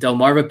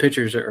 Delmarva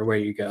pitchers are where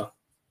you go.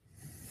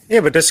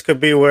 Yeah, but this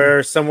could be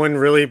where someone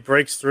really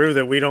breaks through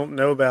that we don't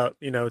know about,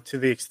 to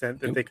the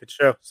extent that they could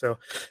show. So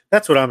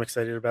that's what I'm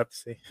excited about to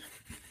see.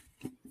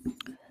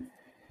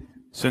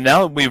 So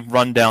now that we've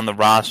run down the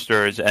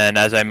rosters, and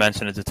as I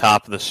mentioned at the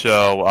top of the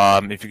show,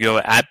 if you go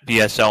at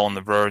BSL on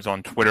the Verge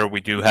on Twitter, we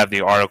do have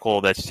the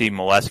article that Steve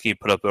Molesky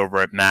put up over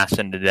at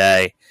Masson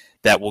today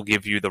that will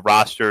give you the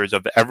rosters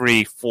of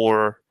every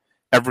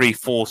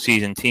full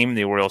season team in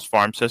the Orioles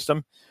farm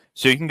system.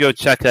 So you can go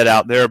check that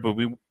out there, but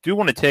we do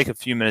want to take a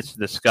few minutes to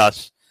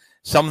discuss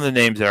some of the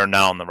names that are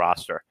now on the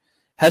roster.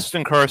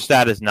 Heston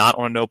Kjerstad is not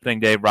on an opening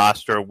day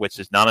roster, which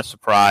is not a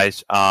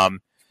surprise.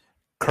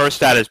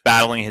 Kjerstad is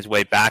battling his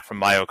way back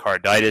from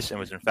myocarditis and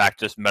was, in fact,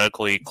 just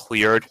medically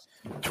cleared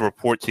to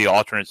report to the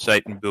alternate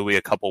site in Bowie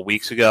a couple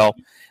weeks ago.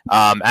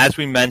 As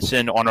we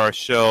mentioned on our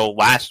show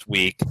last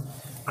week,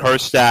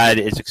 Kjerstad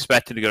is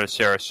expected to go to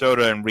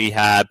Sarasota in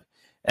rehab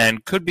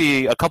and could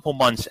be a couple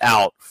months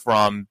out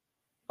from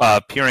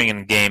appearing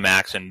in game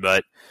action,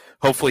 but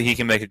hopefully he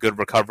can make a good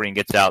recovery and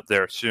gets out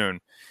there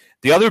soon.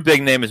 The other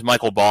big name is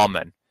Michael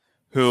Ballman,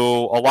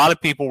 who a lot of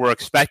people were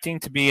expecting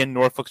to be in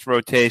Norfolk's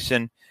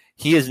rotation.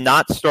 He is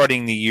not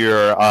starting the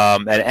year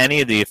at any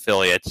of the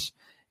affiliates,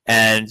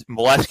 and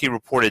Molesky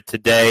reported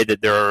today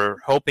that they're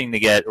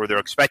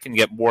expecting to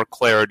get more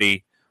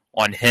clarity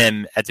on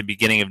him at the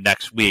beginning of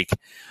next week.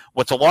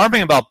 What's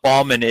alarming about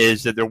Ballman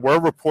is that there were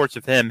reports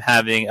of him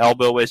having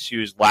elbow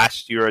issues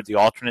last year at the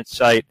alternate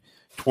site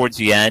towards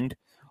the end.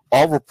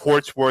 All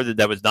reports were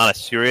that was not a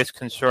serious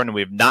concern, and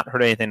we have not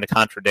heard anything to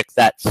contradict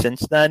that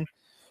since then.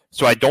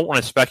 So I don't want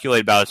to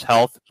speculate about his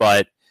health,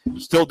 but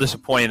still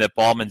disappointing that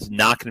Ballman's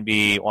not going to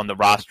be on the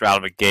roster out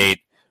of the gate.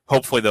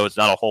 Hopefully, though, it's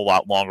not a whole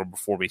lot longer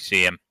before we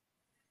see him.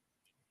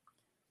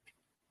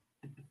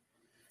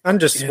 I'm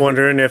just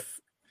wondering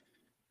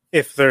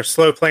if they're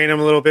slow playing him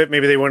a little bit,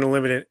 maybe they want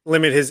to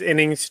limit his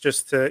innings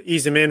just to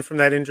ease him in from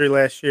that injury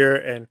last year,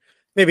 and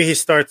maybe he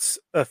starts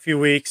a few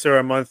weeks or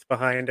a month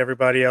behind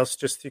everybody else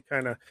just to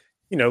kind of,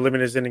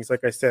 limit his innings,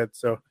 like I said.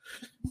 So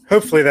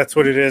hopefully that's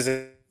what it is,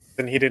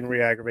 and he didn't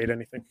re-aggravate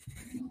anything.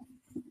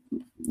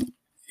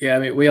 Yeah, I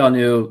mean, we all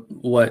knew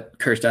what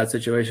Kjerstad's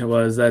situation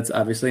was. That's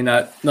obviously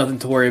nothing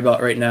to worry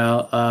about right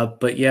now.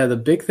 But yeah, the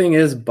big thing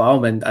is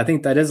Ballman. I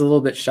think that is a little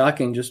bit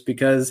shocking just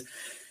because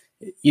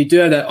you do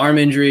have that arm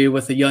injury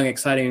with a young,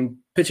 exciting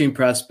pitching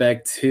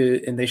prospect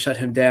and they shut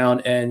him down.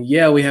 And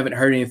yeah, we haven't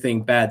heard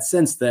anything bad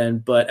since then,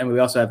 but we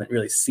also haven't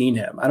really seen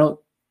him. I don't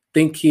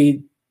think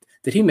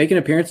did he make an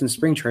appearance in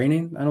spring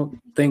training? I don't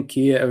think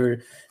he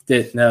ever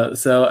did. No.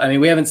 So,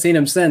 we haven't seen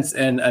him since.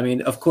 And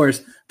of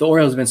course the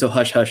Orioles have been so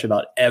hush hush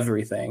about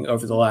everything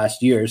over the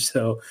last year.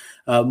 So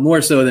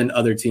more so than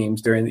other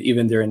teams during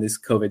these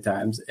COVID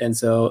times. And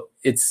so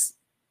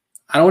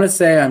I don't want to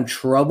say I'm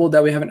troubled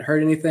that we haven't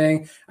heard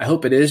anything. I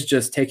hope it is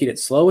just taking it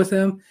slow with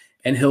him,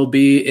 and he'll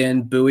be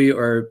in Bowie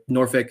or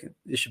Norfolk.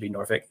 It should be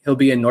Norfolk. He'll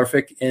be in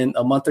Norfolk in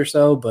a month or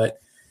so, but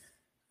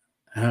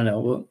I don't know.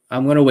 Well,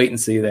 I'm going to wait and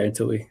see there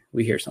until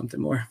we hear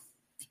something more.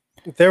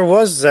 There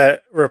was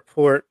that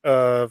report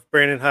of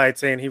Brandon Hyde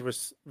saying he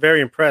was very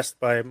impressed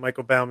by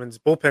Michael Bauman's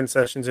bullpen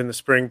sessions in the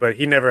spring, but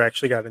he never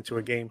actually got into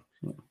a game.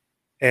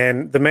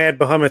 And the Mad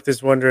Behemoth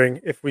is wondering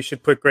if we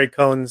should put Greg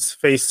Cullen's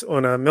face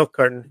on a milk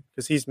carton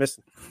because he's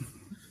missing.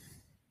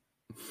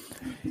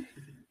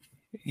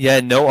 Yeah,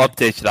 no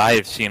updates that I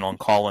have seen on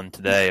Cullen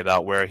today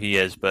about where he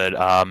is, but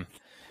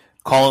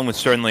Cullen was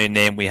certainly a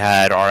name we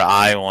had our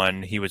eye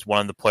on. He was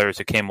one of the players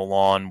that came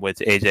along with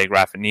AJ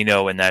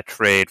Graffinino in that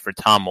trade for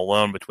Tom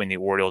Malone between the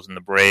Orioles and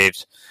the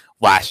Braves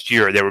last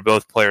year. They were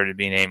both players to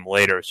be named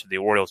later, so the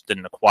Orioles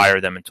didn't acquire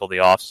them until the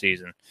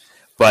offseason.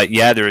 But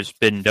yeah, there's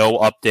been no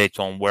updates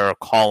on where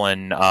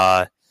Cullen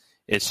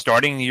is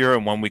starting the year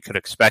and when we could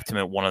expect him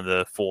at one of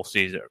the full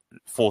season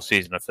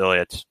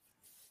affiliates.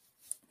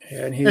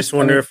 And I just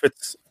wonder if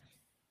it's.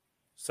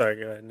 Sorry,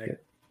 go ahead,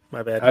 Nick.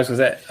 My bad. I was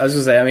gonna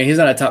say. He's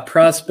not a top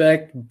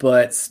prospect,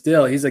 but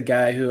still, he's a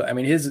guy who.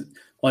 His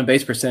on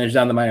base percentage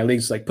down the minor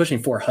leagues is like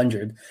pushing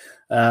 400.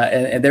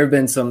 And there have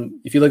been some.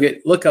 If you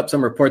look up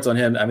some reports on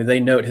him, they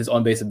note his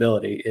on base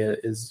ability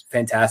is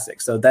fantastic.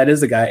 So that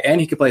is a guy,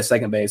 and he can play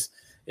second base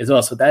as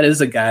well. So that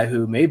is a guy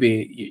who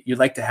maybe you'd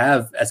like to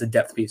have as a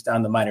depth piece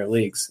down the minor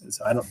leagues. And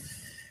so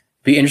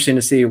be interesting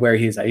to see where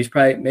he's at. He's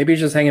maybe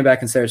just hanging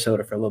back in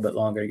Sarasota for a little bit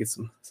longer to get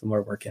some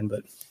more work in,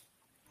 but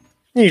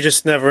you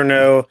just never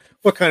know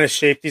what kind of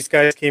shape these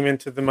guys came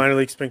into the minor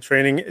league spring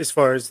training as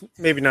far as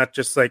maybe not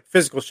just like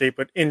physical shape,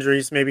 but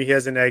injuries. Maybe he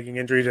has a nagging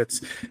injury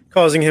that's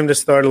causing him to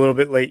start a little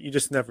bit late. You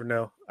just never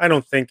know. I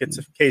don't think it's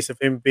a case of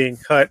him being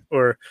cut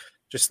or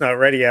just not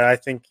ready yet. I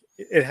think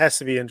it has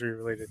to be injury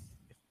related.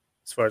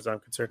 As far as I'm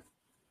concerned.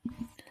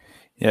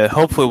 Yeah,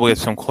 hopefully we'll get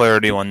some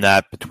clarity on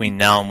that between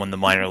now and when the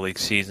minor league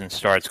season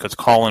starts, because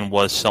Cullen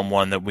was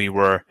someone that we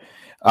were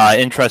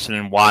interested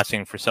in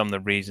watching for some of the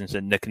reasons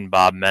that Nick and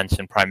Bob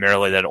mentioned,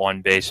 primarily that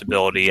on-base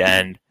ability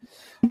and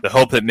the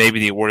hope that maybe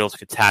the Orioles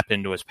could tap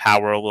into his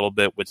power a little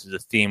bit, which is a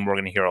theme we're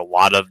going to hear a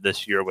lot of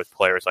this year with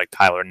players like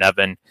Tyler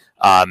Nevin,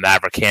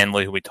 Maverick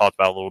Handley, who we talked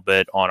about a little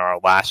bit on our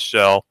last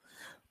show.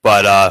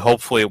 But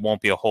hopefully it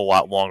won't be a whole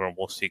lot longer and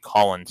we'll see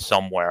Cullen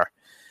somewhere.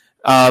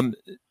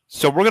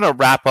 So we're going to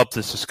wrap up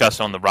this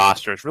discussion on the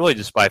rosters really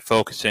just by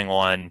focusing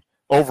on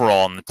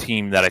overall on the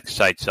team that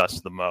excites us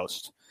the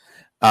most.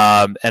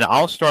 And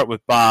I'll start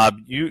with Bob.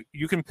 You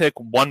can pick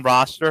one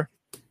roster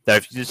that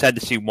if you just had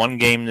to see one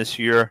game this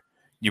year,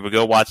 you would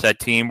go watch that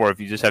team, or if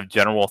you just have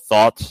general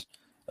thoughts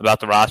about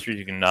the roster,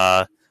 you can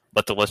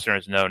let the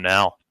listeners know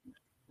now.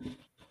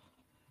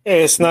 Yeah,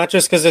 it's not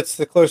just because it's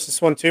the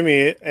closest one to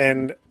me,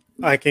 and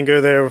I can go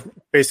there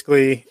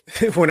basically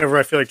whenever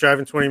I feel like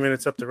driving 20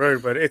 minutes up the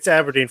road, but it's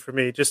Aberdeen for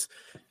me. Just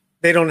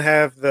they don't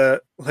have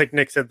the, like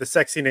Nick said, the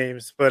sexy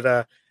names, but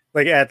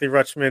like Adley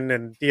Rutschman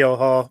and DL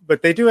Hall,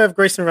 but they do have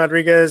Grayson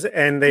Rodriguez,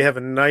 and they have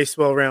a nice,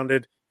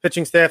 well-rounded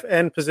pitching staff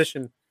and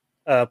position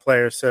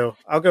players. So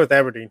I'll go with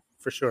Aberdeen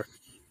for sure.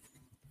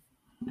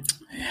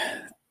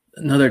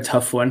 Another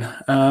tough one.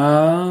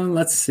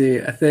 Let's see.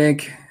 I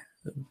think.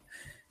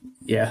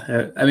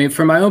 Yeah,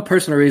 for my own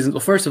personal reasons.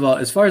 Well, first of all,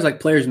 as far as like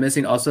players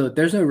missing, also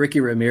there's no Ricky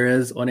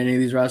Ramirez on any of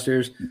these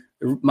rosters.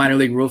 The minor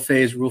league Rule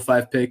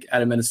 5 pick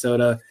out of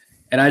Minnesota,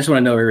 and I just want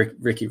to know where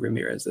Ricky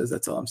Ramirez is.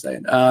 That's all I'm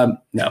saying.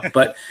 No,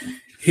 but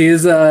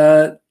he's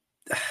for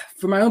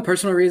my own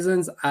personal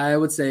reasons, I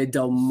would say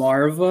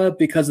Delmarva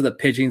because of the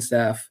pitching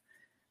staff.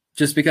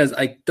 just because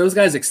like those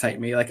guys excite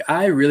me. Like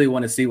I really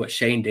want to see what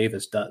Shane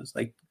Davis does.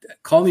 Like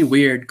call me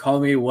weird, call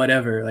me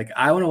whatever. Like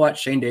I want to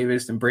watch Shane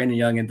Davis and Brandon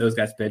Young and those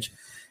guys pitch.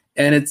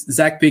 And it's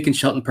Zach Peak and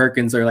Shelton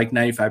Perkins are like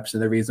 95% of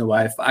the reason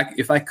why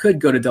if I could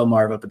go to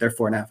Delmarva, but they're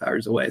 4.5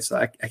 hours away. So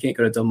I can't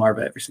go to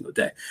Delmarva every single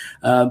day.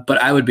 But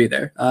I would be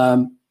there.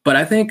 But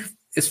I think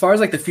as far as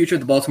like the future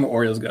of the Baltimore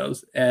Orioles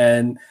goes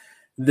and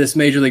this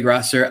major league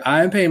roster,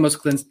 I'm paying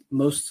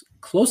most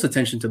close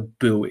attention to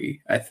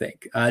Bowie, I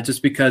think,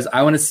 just because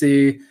I want to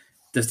see,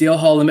 does DL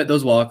Hall limit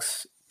those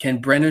walks? Can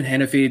Brendan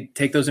Hennefy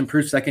take those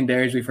improved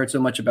secondaries we've heard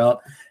so much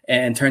about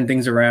and turn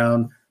things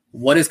around?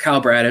 What is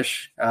Kyle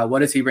Bradish? What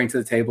does he bring to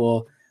the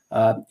table?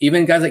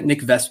 Even guys like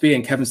Nick Vespi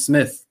and Kevin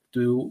Smith,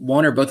 do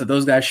one or both of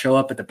those guys show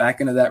up at the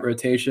back end of that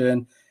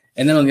rotation?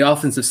 And then on the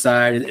offensive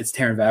side, it's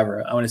Terrin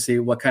Vavra. I want to see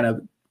what kind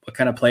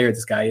of player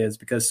this guy is,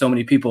 because so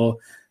many people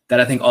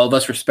that I think all of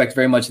us respect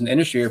very much in the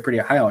industry are pretty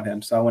high on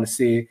him. So I want to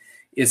see,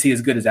 is he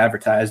as good as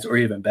advertised or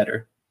even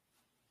better?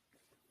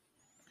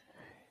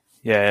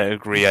 Yeah, I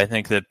agree. I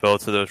think that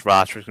both of those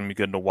rosters are going to be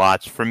good to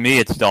watch. For me,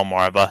 it's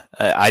Delmarva.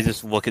 I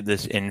just look at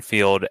this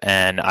infield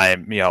and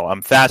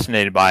I'm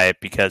fascinated by it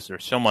because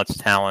there's so much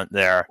talent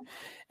there.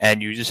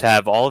 And you just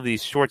have all of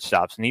these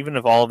shortstops. And even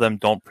if all of them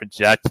don't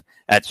project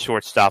at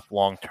shortstop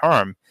long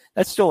term,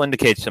 that still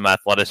indicates some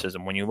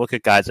athleticism when you look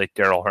at guys like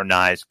Darell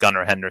Hernaiz,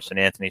 Gunnar Henderson,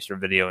 Anthony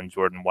Servideo, and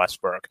Jordan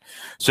Westburg.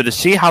 So to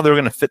see how they're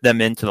going to fit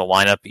them into the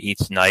lineup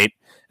each night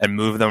and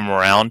move them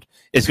around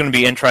is going to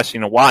be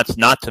interesting to watch,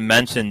 not to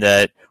mention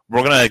that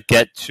we're going to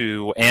get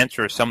to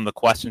answer some of the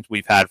questions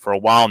we've had for a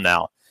while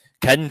now.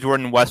 Can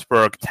Jordan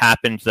Westburg tap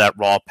into that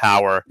raw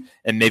power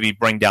and maybe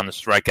bring down the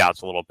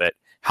strikeouts a little bit?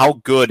 How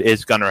good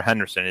is Gunnar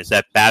Henderson? Is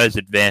that bad as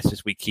advanced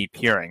as we keep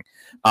hearing?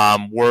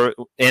 Were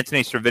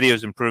Anthony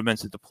Servideo's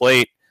improvements at the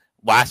plate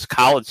last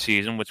college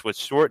season, which was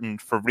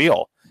shortened, for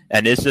real?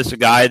 And is this a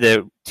guy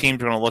that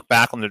teams are going to look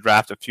back on the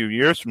draft a few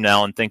years from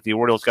now and think the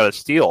Orioles got a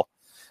steal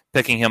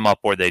picking him up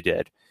where they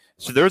did?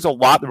 So there's a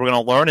lot that we're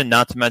going to learn, and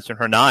not to mention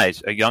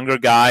Hernaiz, a younger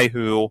guy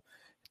who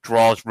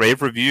draws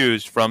rave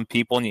reviews from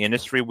people in the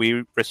industry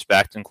we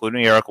respect,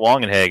 including Eric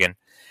Longenhagen.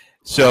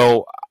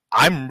 So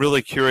I'm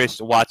really curious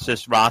to watch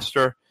this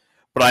roster,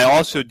 but I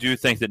also do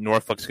think that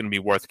Norfolk's going to be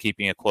worth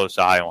keeping a close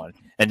eye on.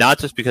 And not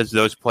just because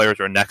those players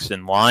are next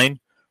in line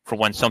for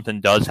when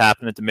something does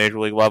happen at the major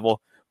league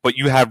level, but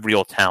you have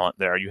real talent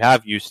there. You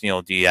have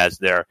Yusniel Diaz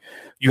there.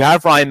 You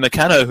have Ryan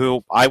McKenna,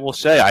 who I will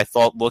say I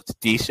thought looked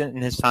decent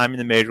in his time in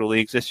the major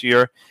leagues this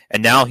year,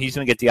 and now he's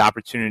going to get the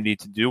opportunity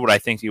to do what I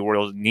think the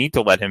Orioles need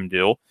to let him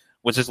do,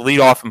 which is lead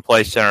off and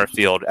play center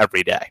field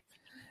every day.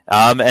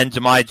 And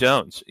Jahmai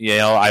Jones,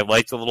 I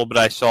liked the little bit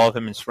I saw of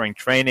him in spring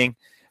training.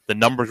 The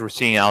numbers we're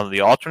seeing out of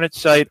the alternate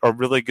site are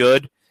really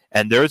good,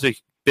 and there's a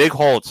big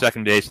hole at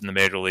second base in the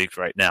major leagues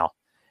right now.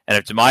 And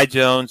if Jahmai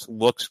Jones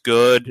looks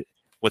good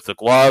with the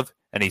glove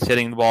and he's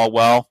hitting the ball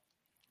well,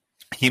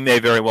 he may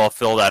very well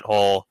fill that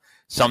hole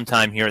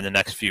sometime here in the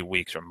next few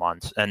weeks or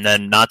months. And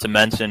then not to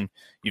mention,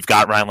 you've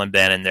got Rylan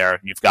Bannon there.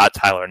 You've got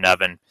Tyler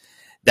Nevin.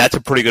 That's a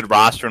pretty good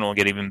roster, and it'll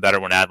get even better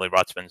when Adley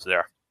Rutzman's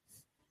there.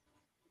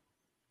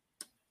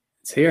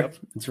 It's here.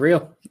 It's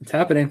real. It's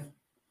happening.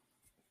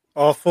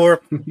 All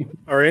four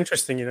are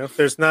interesting,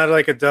 There's not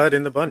like a dud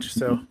in the bunch,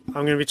 so I'm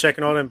going to be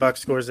checking all them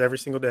box scores every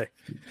single day.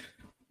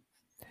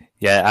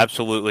 Yeah,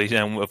 absolutely.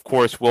 And, of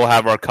course, we'll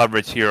have our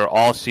coverage here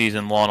all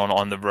season long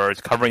on The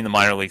Verge, covering the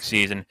minor league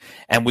season.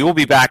 And we will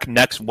be back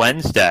next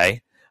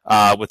Wednesday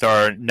with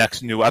our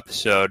next new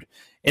episode.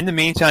 In the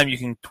meantime, you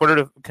can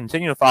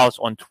continue to follow us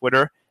on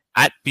Twitter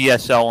at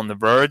BSL on The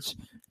Verge.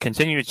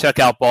 Continue to check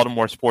out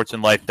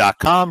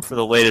BaltimoreSportsAndLife.com for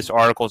the latest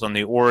articles on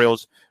the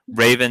Orioles,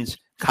 Ravens,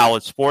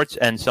 college sports,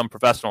 and some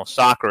professional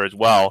soccer as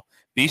well.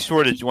 Be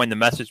sure to join the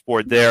message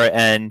board there.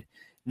 And,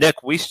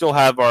 Nick, we still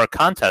have our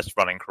contest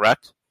running,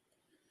 correct?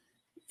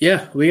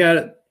 Yeah, we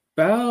got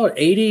about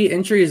 80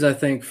 entries, I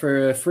think,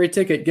 for a free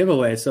ticket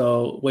giveaway.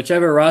 So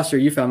whichever roster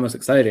you found most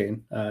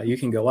exciting, you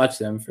can go watch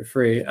them for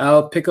free.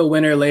 I'll pick a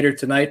winner later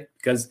tonight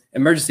because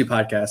emergency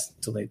podcast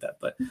to late that.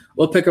 But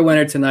we'll pick a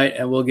winner tonight,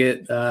 and we'll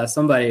get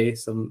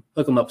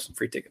hook them up some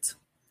free tickets.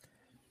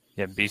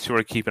 Yeah, be sure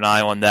to keep an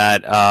eye on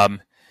that.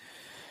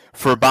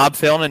 For Bob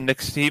Phelan and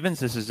Nick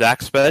Stevens, this is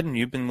Zach Sped, and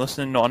you've been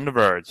listening to On the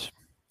Verge.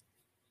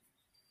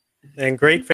 And great